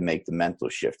had to make the mental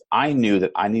shift. I knew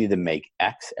that I needed to make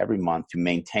X every month to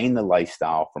maintain the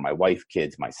lifestyle for my wife,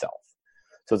 kids, myself.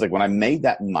 So it's like when I made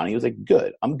that money, it was like,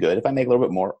 good, I'm good. If I make a little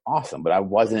bit more, awesome. But I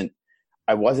wasn't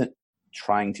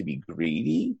trying to be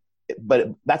greedy, but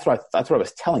that's what I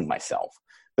was telling myself.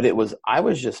 But I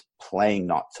was just playing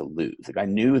not to lose. Like I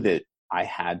knew that I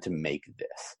had to make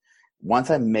this. Once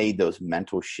I made those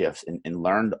mental shifts and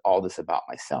learned all this about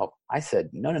myself, I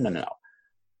said, no.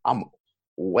 I'm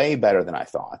way better than I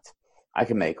thought. I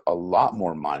can make a lot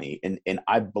more money. And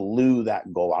I blew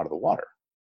that goal out of the water.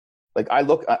 Like I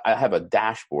have a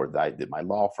dashboard that my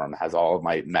law firm has all of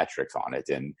my metrics on it.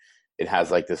 And it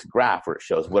has like this graph where it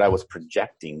shows what I was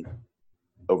projecting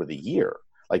over the year.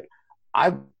 Like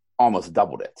I've almost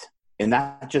doubled it. And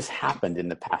that just happened in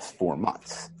the past 4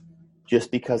 months, just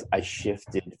because I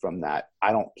shifted from that.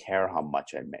 I don't care how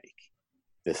much I make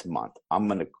this month. I'm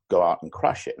going to go out and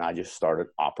crush it. And I just started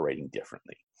operating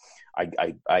differently.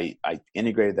 I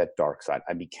integrated that dark side.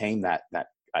 I became that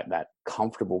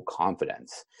comfortable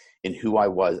confidence in who I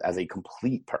was as a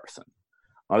complete person,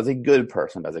 not as a good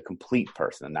person, but as a complete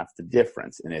person. And that's the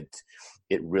difference. And it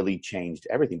really changed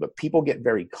everything. But people get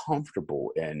very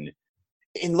comfortable and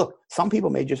look, some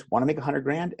people may just want to make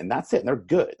 $100,000 and that's it. And they're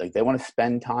good. Like they want to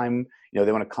spend time,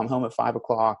 they want to come home at 5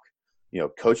 o'clock,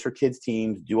 coach their kids'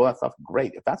 teams, do all that stuff.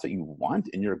 Great. If that's what you want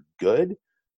and you're good,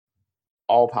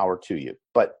 all power to you.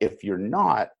 But if you're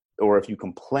not, or if you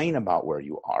complain about where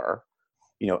you are,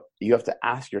 you have to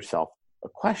ask yourself a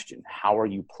question. How are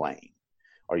you playing?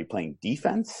 Are you playing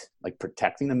defense, like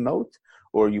protecting the moat,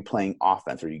 or are you playing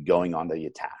offense? Are you going on the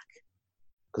attack?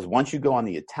 Because once you go on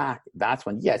the attack, that's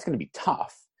when, it's going to be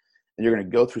tough. And you're going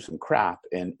to go through some crap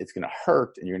and it's going to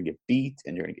hurt and you're going to get beat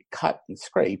and you're going to get cut and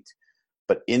scraped.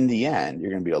 But in the end,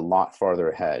 you're going to be a lot farther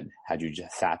ahead had you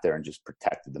just sat there and just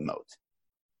protected the moat.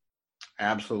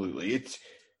 Absolutely.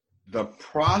 The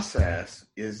process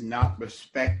is not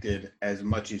respected as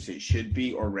much as it should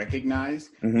be or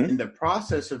recognized. Mm-hmm. In the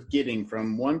process of getting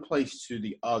from one place to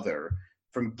the other,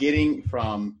 I'll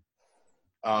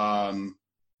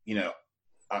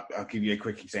give you a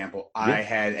quick example. Yeah. I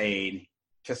had a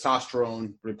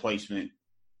testosterone replacement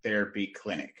therapy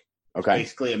clinic. Okay. It's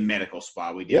basically a medical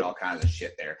spa. We did all kinds of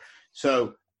shit there.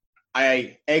 So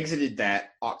I exited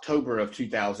that October of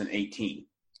 2018.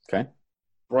 Okay.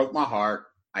 Broke my heart.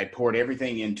 I poured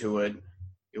everything into it.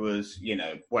 It was,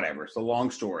 whatever. It's a long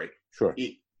story. Sure.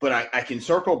 But I can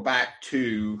circle back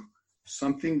to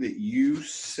something that you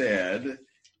said.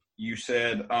 You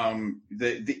said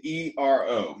the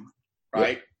ERO.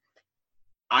 Right. Yep.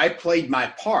 I played my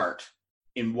part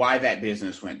in why that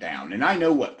business went down. And I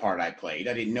know what part I played.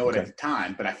 I didn't know it at the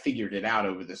time, but I figured it out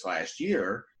over this last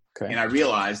year. Okay. And I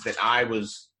realized that I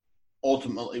was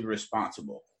ultimately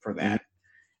responsible for that.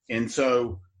 Mm-hmm. And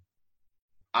so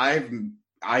I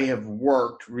have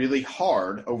worked really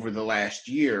hard over the last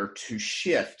year to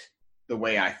shift the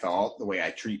way I thought, the way I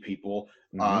treat people,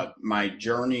 my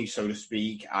journey, so to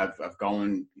speak. I've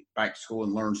gone back to school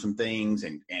and learned some things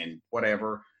and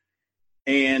whatever.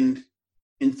 And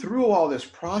through all this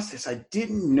process, I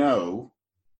didn't know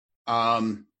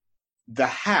the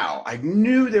how. I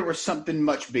knew there was something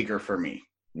much bigger for me.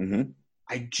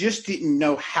 I just didn't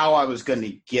know how I was going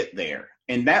to get there.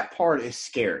 And that part is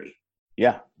scary.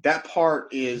 Yeah. That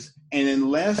part is, and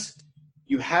unless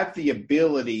you have the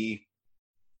ability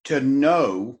to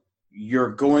know you're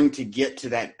going to get to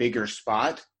that bigger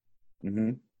spot,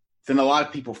 then a lot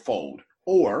of people fold.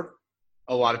 Or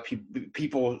a lot of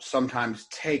people sometimes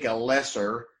take a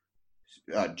lesser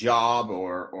job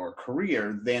or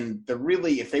career than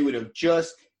if they would have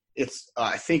just,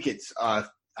 I think it's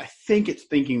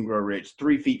Think and Grow Rich,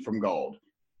 3 feet from gold.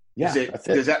 Yeah,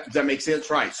 does that make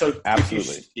sense? Right. So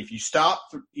absolutely. If you stop,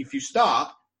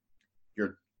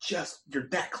 you're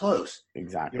that close.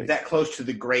 Exactly. You're that close to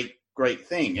the great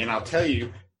thing. And I'll tell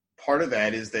you, part of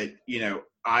that is that,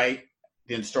 I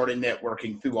then started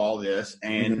networking through all this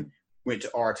and went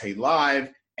to Arte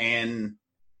Live, and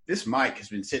this mic has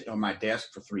been sitting on my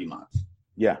desk for 3 months.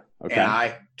 Yeah. Okay. And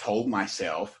I told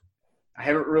myself, I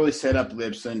haven't really set up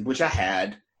Libsyn, which I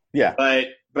had. Yeah.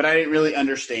 But I didn't really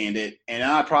understand it, and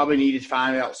I probably needed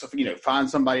to find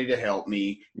somebody to help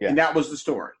me. Yeah. And that was the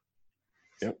story.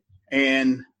 Yep.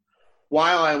 And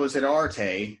while I was at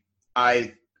Arte,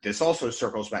 this also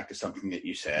circles back to something that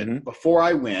you said. Before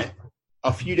I went,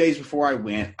 a few days before I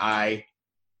went, I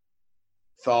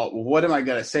thought, well, what am I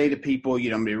going to say to people? I'm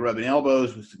going to be rubbing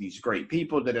elbows with these great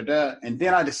people, And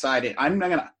then I decided I'm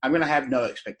going to have no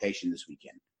expectation this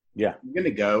weekend. Yeah. I'm going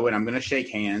to go and I'm going to shake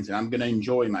hands and I'm going to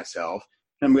enjoy myself.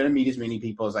 And I'm going to meet as many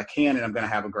people as I can and I'm going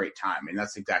to have a great time. And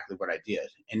that's exactly what I did.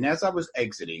 And as I was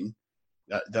exiting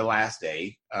the last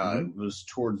day, it was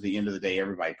towards the end of the day,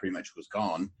 everybody pretty much was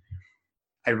gone.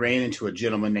 I ran into a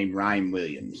gentleman named Ryan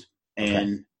Williams.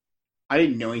 And I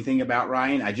didn't know anything about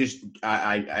Ryan.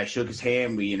 I shook his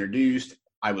hand. We introduced.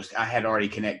 I had already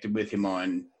connected with him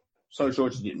on social,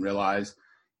 which I didn't realize.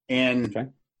 And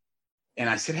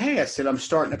I said, hey, I'm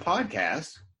starting a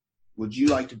podcast. Would you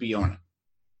like to be on it?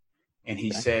 And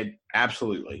he said,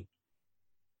 absolutely.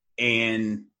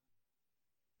 And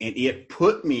it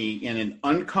put me in an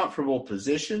uncomfortable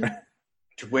position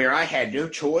to where I had no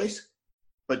choice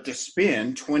but to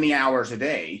spend 20 hours a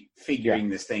day figuring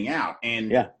this thing out.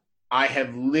 And I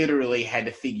have literally had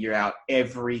to figure out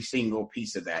every single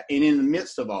piece of that. And in the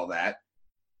midst of all that,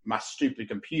 my stupid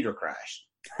computer crashed.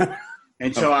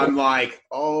 And so I'm like,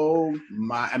 oh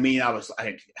my,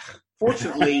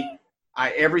 fortunately,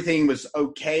 everything was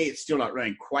okay. It's still not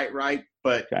running quite right.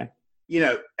 But,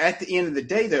 at the end of the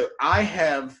day, though, I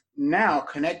have now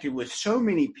connected with so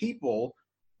many people.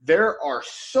 There are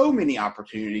so many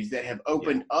opportunities that have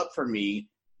opened up for me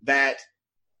that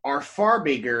are far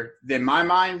bigger than my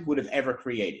mind would have ever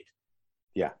created.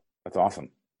 Yeah, that's awesome.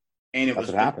 And that's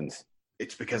what happens.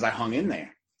 It's because I hung in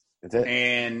there. That's it.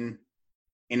 And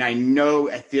I know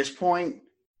at this point,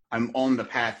 I'm on the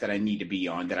path that I need to be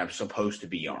on, that I'm supposed to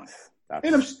be on.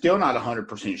 And I'm still not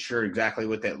 100% sure exactly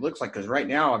what that looks like, because right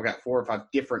now I've got 4 or 5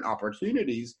 different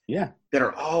opportunities that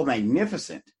are all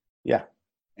magnificent. Yeah.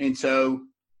 And so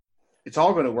it's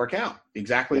all going to work out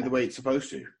exactly the way it's supposed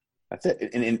to. That's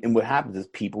it. And what happens is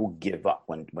people give up.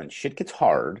 When shit gets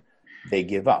hard, they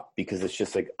give up because it's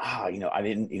just like, I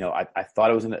thought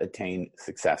I was going to attain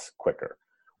success quicker.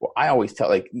 Well, I always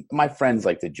tell, my friends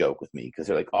like to joke with me because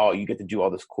they're like, oh, you get to do all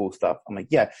this cool stuff. I'm like,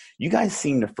 yeah, you guys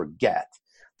seem to forget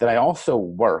that I also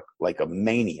work like a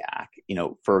maniac.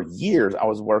 For years, I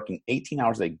was working 18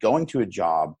 hours a day, going to a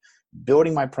job,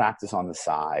 building my practice on the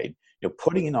side,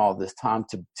 putting in all this time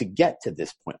to get to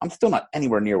this point. I'm still not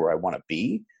anywhere near where I want to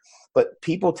be, but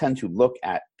people tend to look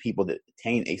at people that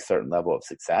attain a certain level of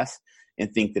success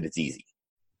and think that it's easy.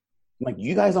 Like,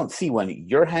 you guys don't see when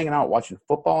you're hanging out watching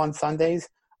football on Sundays,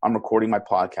 I'm recording my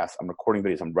podcast, I'm recording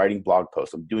videos, I'm writing blog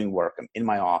posts, I'm doing work, I'm in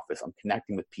my office, I'm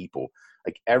connecting with people.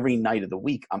 Like, every night of the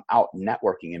week, I'm out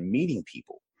networking and meeting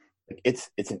people. Like, it's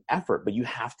an effort, but you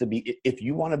have to be, if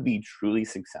you want to be truly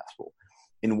successful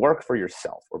and work for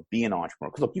yourself or be an entrepreneur,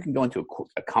 because look, you can go into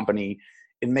a company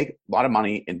and make a lot of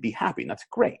money and be happy, and that's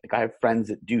great. Like, I have friends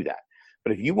that do that.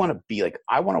 But if you want to be like,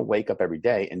 I want to wake up every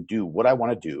day and do what I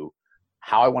want to do,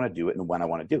 how I want to do it, and when I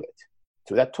want to do it.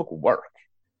 So that took work.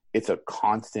 It's a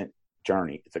constant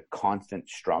journey. It's a constant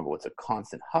struggle. It's a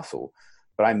constant hustle.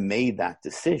 But I made that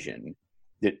decision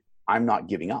that I'm not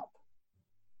giving up.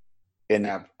 And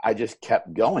I just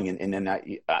kept going. And then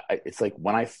it's like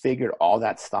when I figured all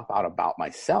that stuff out about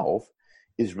myself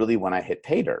is really when I hit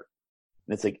pay dirt.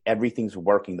 And it's like everything's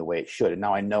working the way it should. And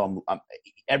now I know I'm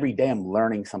every day I'm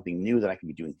learning something new that I can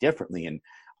be doing differently. And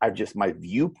my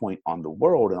viewpoint on the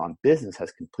world and on business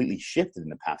has completely shifted in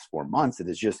the past 4 months. It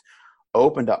has just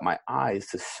opened up my eyes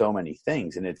to so many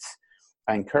things. And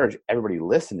I encourage everybody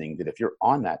listening that if you're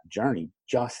on that journey,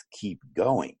 just keep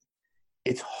going.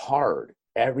 It's hard.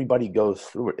 Everybody goes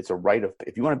through it. It's a rite of,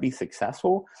 if you want to be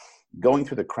successful, going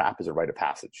through the crap is a rite of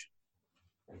passage.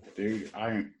 Dude,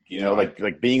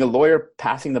 like being a lawyer,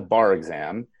 passing the bar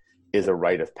exam is a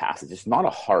rite of passage. It's not a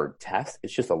hard test.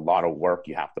 It's just a lot of work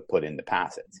you have to put in to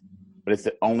pass it. But it's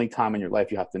the only time in your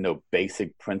life you have to know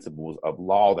basic principles of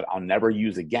law that I'll never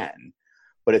use again.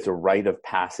 But it's a rite of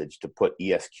passage to put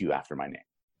ESQ after my name.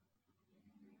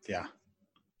 Yeah.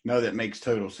 No, that makes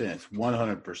total sense.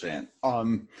 100%.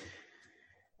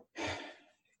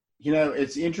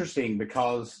 It's interesting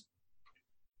because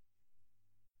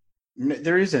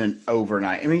there isn't an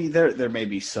overnight. I mean, there may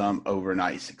be some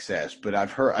overnight success, but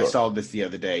sure. I saw this the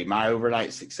other day. My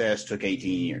overnight success took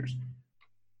 18 years.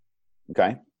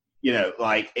 Okay.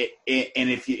 And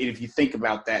if you think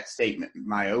about that statement,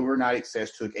 my overnight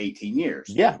success took 18 years.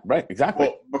 Yeah, right. Exactly.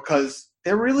 Well, because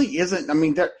there really isn't. I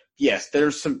mean,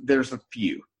 there's a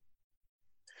few.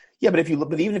 Yeah, but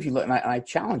even if you look, and I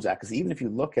challenge that, because even if you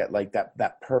look at like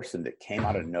that person that came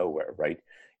out of nowhere, right?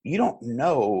 You don't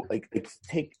know, like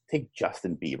take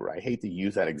Justin Bieber. I hate to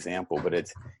use that example, but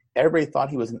everybody thought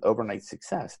he was an overnight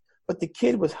success, but the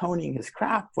kid was honing his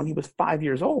craft when he was 5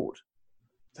 years old.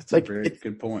 That's a very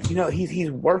good point.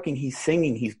 He's working, he's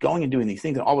singing, he's going and doing these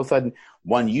things, and all of a sudden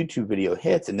one YouTube video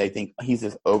hits and they think he's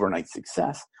this overnight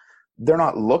success. They're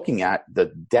not looking at the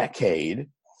decade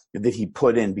that he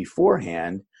put in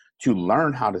beforehand to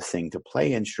learn how to sing, to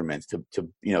play instruments, to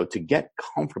get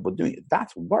comfortable doing it.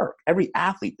 That's work. Every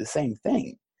athlete, the same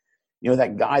thing.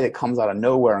 That guy that comes out of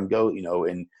nowhere and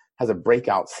and has a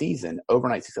breakout season,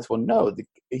 overnight success. Well, no,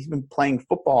 he's been playing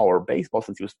football or baseball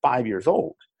since he was 5 years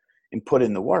old and put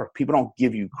in the work. People don't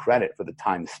give you credit for the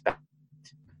time spent.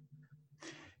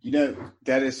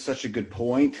 That is such a good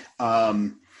point.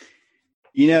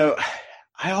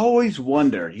 I always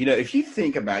wonder, if you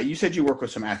think about, you said you work with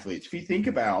some athletes. If you think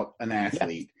about an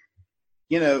athlete,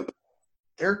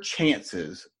 their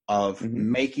chances of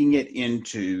making it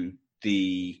into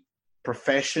the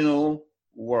professional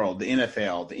world, the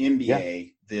NFL, the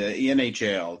NBA, the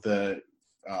NHL, the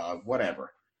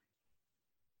whatever,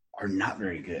 are not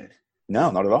very good. No,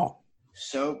 not at all.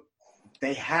 So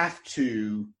they have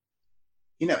to,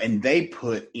 and they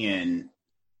put in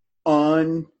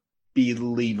unbelievable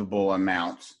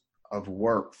amounts of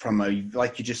work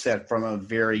like you just said, from a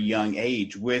very young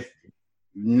age with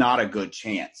not a good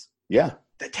chance. Yeah.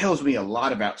 That tells me a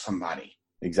lot about somebody.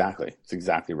 Exactly. It's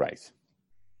exactly right.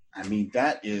 I mean,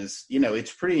 that is,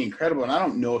 it's pretty incredible. And I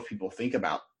don't know if people think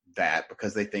about that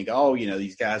because they think,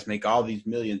 these guys make all these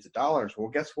millions of dollars. Well,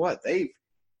 guess what? They've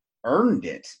earned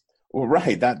it. Well,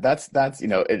 right. That's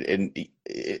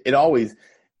it always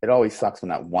sucks when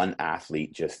that one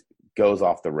athlete just goes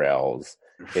off the rails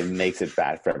and makes it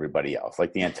bad for everybody else,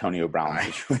 like the Antonio Brown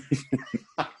situation.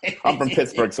 I'm from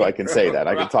Pittsburgh, so I can say that.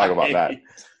 I can talk about that.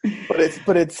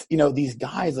 But it's these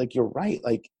guys, like, you're right.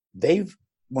 Like,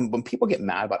 when people get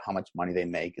mad about how much money they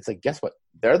make, it's like, guess what?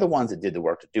 They're the ones that did the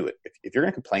work to do it. If you're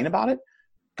going to complain about it,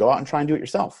 go out and try and do it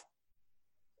yourself.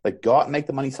 Like, go out and make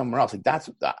the money somewhere else. Like,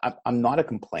 I'm not a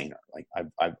complainer. Like,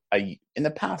 I in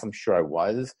the past, I'm sure I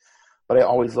was. But I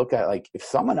always look at, like, if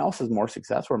someone else is more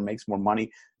successful or makes more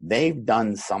money, they've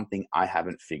done something I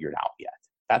haven't figured out yet.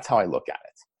 That's how I look at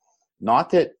it.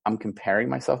 Not that I'm comparing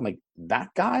myself. I'm like,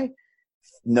 that guy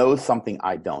knows something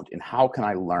I don't, and how can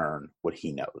I learn what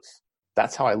he knows?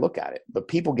 That's how I look at it. But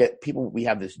we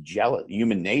have this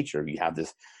human nature. You have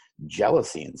this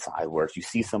jealousy inside where if you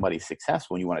see somebody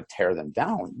successful and you want to tear them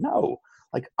down, no,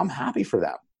 like, I'm happy for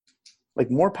them. Like,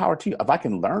 more power to you. If I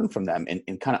can learn from them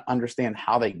and kind of understand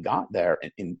how they got there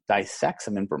and dissect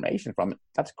some information from it,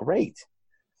 that's great.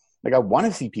 Like, I want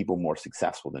to see people more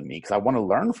successful than me because I want to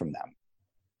learn from them.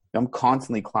 I'm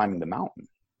constantly climbing the mountain.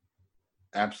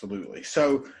 Absolutely.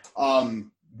 So,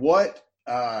 what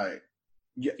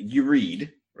you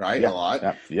read, right? Yeah, a lot.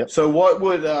 Yeah, yep. So, what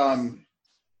would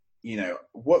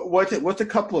what's a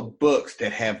couple of books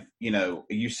that have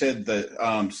you said the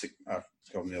on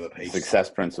the other page. Success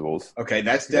Principles. Okay,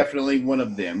 that's definitely one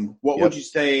of them. What would you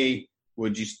say?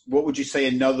 What would you say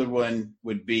another one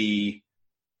would be?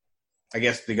 I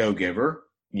guess The Go-Giver.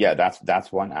 Yeah,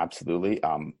 that's one, absolutely.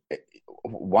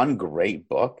 One great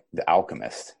book, The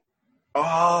Alchemist.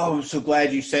 Oh, I'm so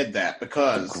glad you said that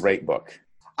because it's a great book.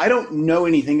 I don't know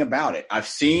anything about it. I've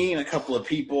seen a couple of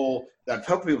people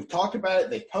talked about it.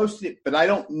 They posted it, but I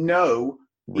don't know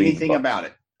anything about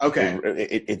it. Okay.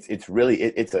 It's really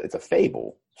it's a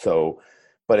fable. So,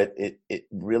 but it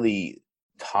really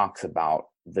talks about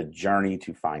the journey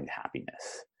to find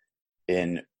happiness,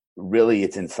 and really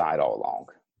it's inside all along.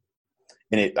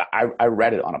 And I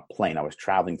read it on a plane. I was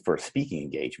traveling for a speaking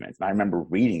engagement, and I remember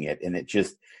reading it, and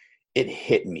it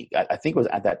hit me. I think it was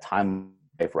at that time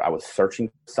where I was searching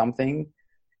for something,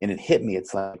 and it hit me.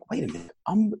 It's like, wait a minute,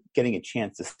 I'm getting a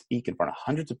chance to speak in front of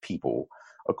hundreds of people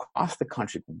across the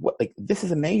country. This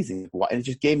is amazing. And it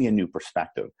just gave me a new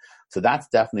perspective. So that's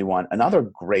definitely one. Another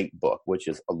great book, which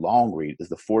is a long read, is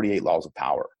The 48 Laws of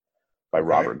Power by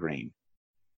Robert Greene.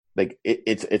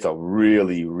 It's a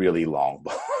really, really long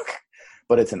book.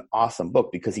 But it's an awesome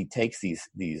book because he takes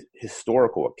these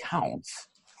historical accounts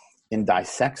and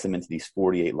dissects them into these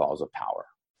 48 laws of power.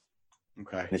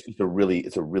 Okay. And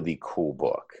it's a really cool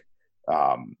book.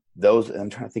 I'm trying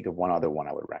to think of one other one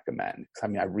I would recommend. I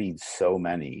mean, I read so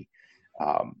many,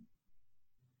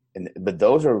 but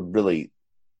those are really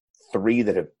three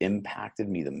that have impacted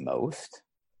me the most.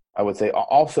 I would say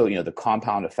also, The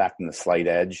Compound Effect and The Slight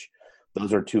Edge.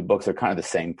 Those are two books that are kind of the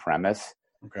same premise.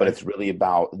 Okay. But it's really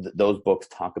about, those books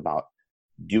talk about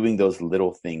doing those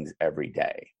little things every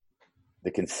day.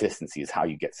 The consistency is how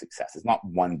you get success. It's not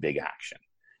one big action.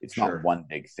 It's not one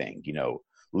big thing.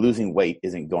 Losing weight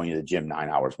isn't going to the gym 9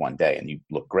 hours one day and you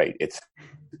look great. It's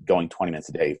going 20 minutes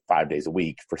a day, 5 days a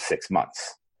week for 6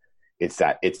 months. It's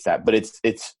that, but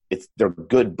they're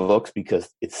good books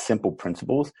because it's simple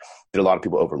principles that a lot of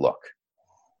people overlook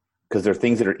because they're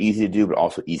things that are easy to do, but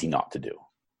also easy not to do.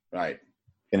 Right.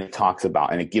 And it talks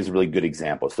about, and it gives really good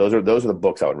examples. Those are the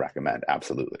books I would recommend.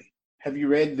 Absolutely. Have you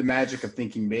read The Magic of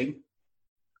Thinking Big?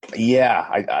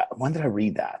 Yeah. When did I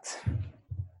read that?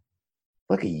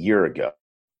 Like a year ago.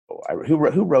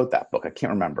 Who wrote that book? I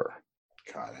can't remember.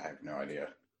 God, I have no idea.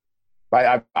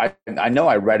 I know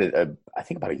I read it. I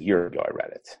think about a year ago. I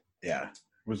read it. Yeah, it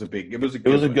was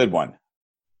a good one.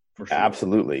 For sure.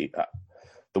 Absolutely.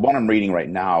 The one I'm reading right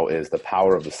now is The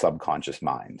Power of the Subconscious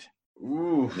Mind.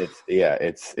 Ooh.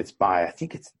 It's by, I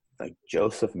think it's like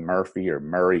Joseph Murphy or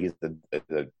Murray. He's the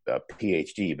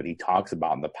PhD, but he talks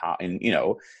about the power, and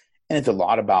it's a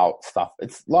lot about stuff.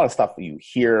 It's a lot of stuff you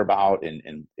hear about,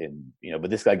 and but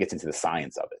this guy gets into the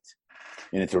science of it,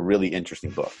 and it's a really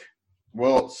interesting book.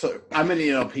 Well, so I'm an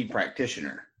NLP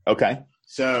practitioner. Okay.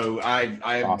 So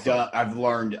Awesome. I've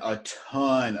learned a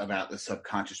ton about the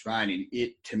subconscious mind, and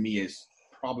it to me is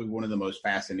probably one of the most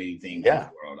fascinating things in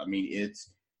the world. I mean, it's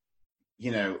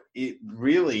it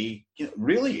really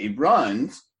it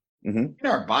runs. Mm-hmm.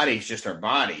 Our body's just our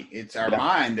body. It's our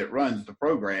mind that runs the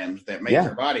programs that make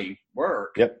our body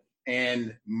work. Yep.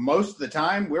 And most of the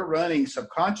time, we're running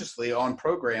subconsciously on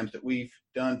programs that we've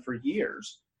done for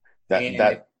years.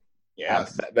 That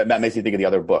makes you think of the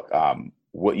other book.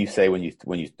 What you say when you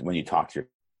talk to your.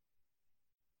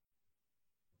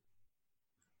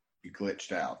 You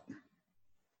glitched out.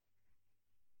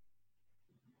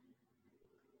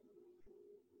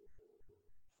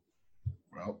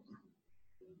 Well,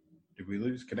 did we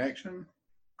lose connection?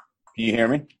 Can you hear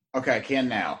me? Okay, I can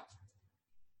now.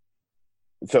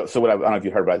 So what I don't know if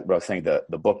you heard what I was saying, the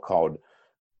book called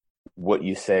What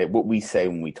We Say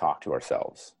When We Talk to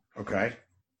Ourselves. Okay.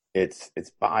 It's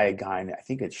by a guy, I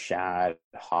think it's Shad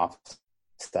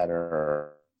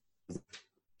Hofstetter,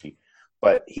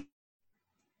 but he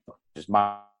just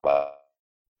my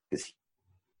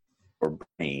our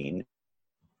brain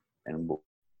and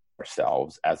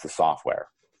ourselves as the software.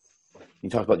 He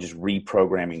talks about just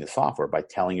reprogramming the software by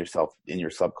telling yourself in your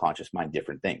subconscious mind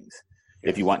different things.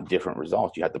 If you want different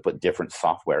results, you have to put different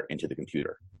software into the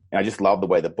computer. And I just love the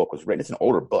way the book was written. It's an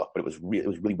older book, but it was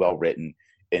really well written,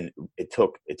 and it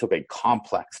took a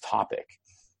complex topic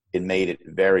and made it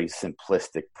very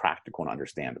simplistic, practical, and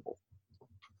understandable.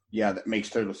 Yeah, that makes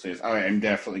total sense. I'm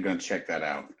definitely going to check that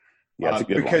out. Yeah, it's a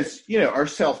good because one. Our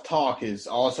self-talk is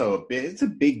also it's a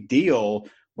big deal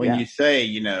when you say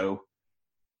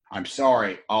I'm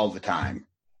sorry all the time.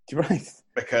 Right.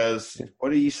 Because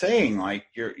what are you saying? Like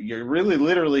you're really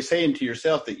literally saying to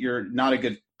yourself that you're not a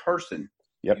good person.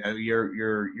 Yep.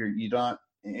 You don't,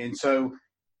 and so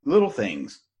little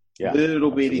things,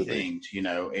 little bitty things,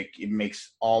 it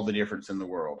makes all the difference in the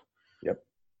world. Yep.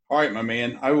 All right, my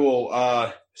man. I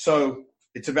will. So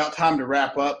it's about time to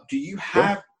wrap up. Do you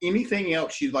have anything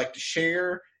else you'd like to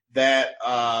share that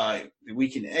we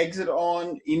can exit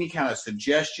on? Any kind of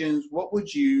suggestions? What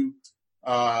would you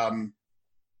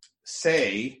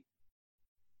say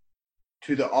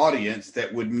to the audience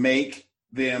that would make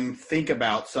them think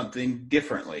about something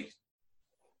differently?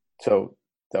 So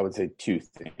I would say two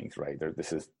things, right?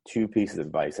 This is two pieces of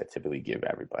advice I typically give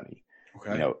everybody.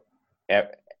 Okay.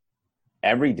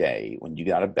 every day when you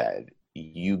get out of bed,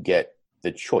 you get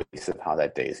the choice of how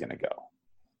that day is going to go.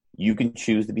 You can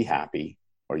choose to be happy,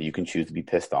 or you can choose to be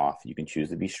pissed off. You can choose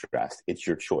to be stressed. It's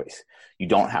your choice. You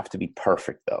don't have to be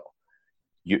perfect, though.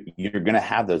 You're going to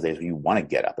have those days where you want to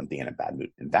get up and be in a bad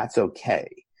mood, and that's okay.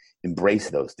 Embrace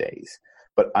those days,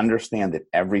 but understand that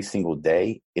every single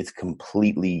day, it's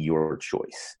completely your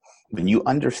choice. When you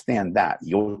understand that,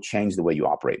 you'll change the way you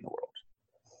operate in the world.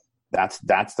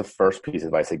 That's the first piece of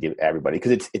advice I give everybody,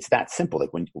 because it's that simple.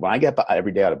 Like when I get up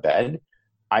every day out of bed,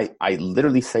 I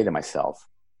literally say to myself,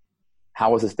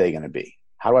 how is this day going to be?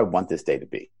 How do I want this day to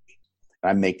be? And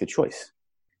I make the choice.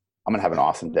 I'm going to have an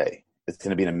awesome day. It's going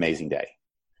to be an amazing day.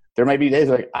 There may be days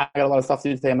like, I got a lot of stuff to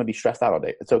do today. I'm going to be stressed out all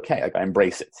day. It's okay. Like, I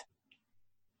embrace it.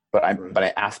 But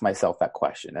I ask myself that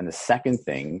question. And the second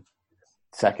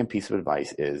piece of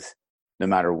advice is, no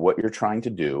matter what you're trying to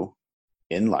do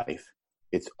in life,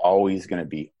 it's always going to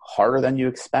be harder than you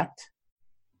expect,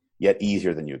 yet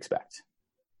easier than you expect.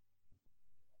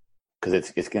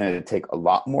 Because it's going to take a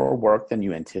lot more work than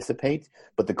you anticipate,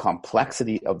 but the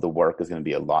complexity of the work is going to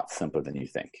be a lot simpler than you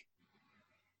think.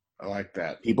 I like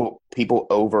that. People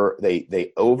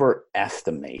they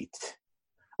overestimate,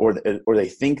 or they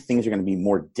think things are going to be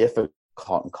more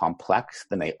difficult and complex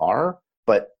than they are,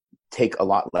 but take a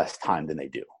lot less time than they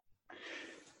do.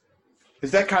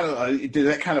 Does that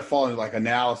kind of fall into like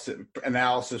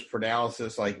analysis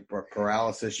paralysis, like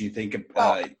paralysis? You think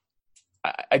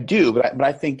I do, but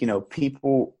I think,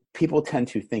 people tend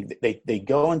to think that they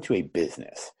go into a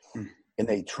business and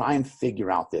they try and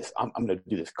figure out this. I'm going to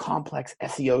do this complex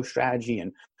SEO strategy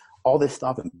and all this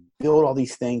stuff and build all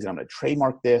these things, and I'm going to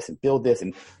trademark this and build this,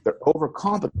 and they're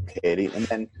overcomplicated. And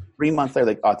then 3 months later,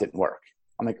 like, oh, it didn't work.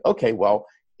 I'm like, okay, well,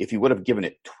 if you would have given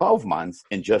it 12 months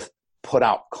and just put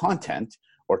out content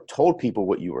or told people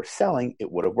what you were selling,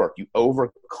 it would have worked. You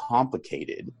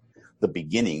overcomplicated the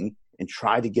beginning and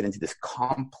tried to get into this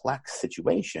complex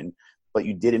situation, but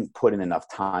you didn't put in enough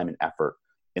time and effort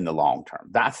in the long term.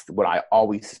 That's what I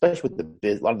always, especially with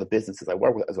a lot of the businesses I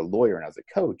work with as a lawyer and as a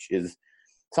coach, is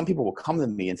some people will come to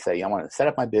me and say, I want to set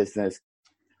up my business.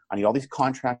 I need all these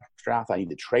contract drafts. I need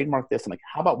to trademark this. I'm like,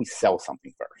 how about we sell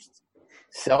something first?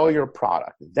 Sell your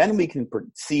product. Then we can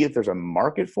see if there's a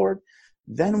market for it.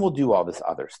 Then we'll do all this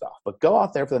other stuff. But go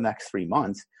out there for the next 3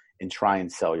 months and try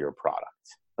and sell your product.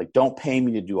 Like, don't pay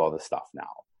me to do all this stuff now.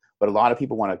 But a lot of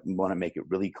people want to make it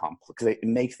really complex because it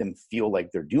makes them feel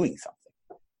like they're doing something.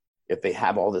 If they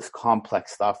have all this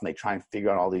complex stuff and they try and figure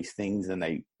out all these things, and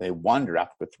they wonder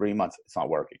after 3 months it's not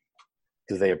working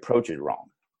because they approach it wrong.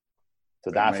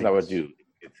 So that's what I would do.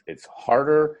 It's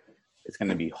harder. It's going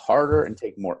to be harder and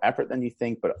take more effort than you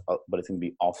think, but it's going to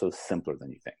be also simpler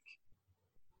than you think.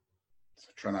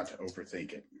 So try not to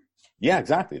overthink it. Yeah,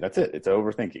 exactly. That's it. It's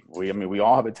overthinking. We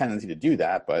all have a tendency to do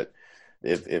that, but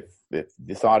if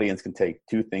this audience can take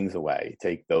two things away,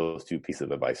 take those two pieces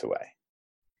of advice away.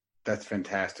 That's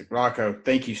fantastic. Rocco,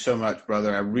 thank you so much,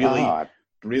 brother. I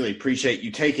really appreciate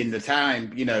you taking the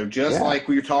time. Like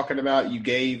we were talking about, you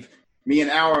gave me an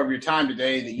hour of your time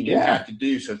today that you didn't have to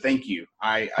do. So thank you.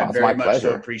 I very much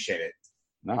so appreciate it.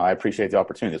 No, I appreciate the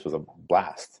opportunity. This was a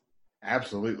blast.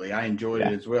 Absolutely. I enjoyed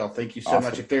it as well. Thank you so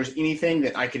much. If there's anything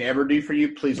that I can ever do for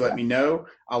you, please let me know.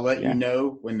 I'll let you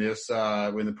know when when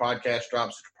the podcast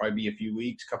drops. It'll probably be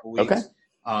a couple weeks. Okay.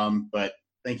 But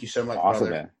thank you so much, awesome,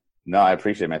 brother. Man. No, I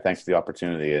appreciate it, man. Thanks for the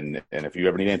opportunity. And if you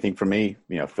ever need anything from me,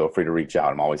 feel free to reach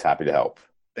out. I'm always happy to help.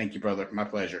 Thank you, brother. My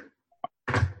pleasure.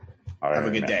 All right. Have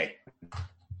a good day.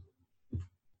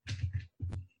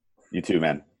 You too,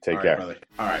 man. Take care. Brother.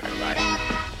 All right. Bye-bye.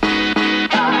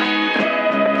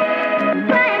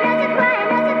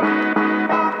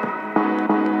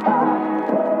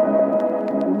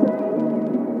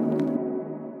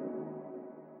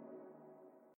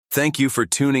 Thank you for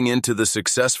tuning into the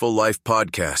Successful Life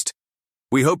Podcast.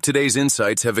 We hope today's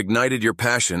insights have ignited your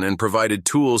passion and provided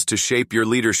tools to shape your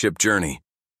leadership journey.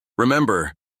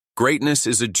 Remember, greatness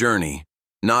is a journey,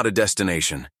 not a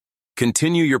destination.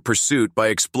 Continue your pursuit by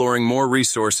exploring more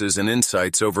resources and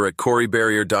insights over at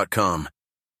CoreyBarrier.com.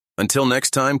 Until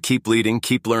next time, keep leading,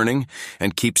 keep learning,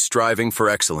 and keep striving for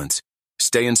excellence.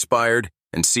 Stay inspired,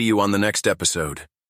 and see you on the next episode.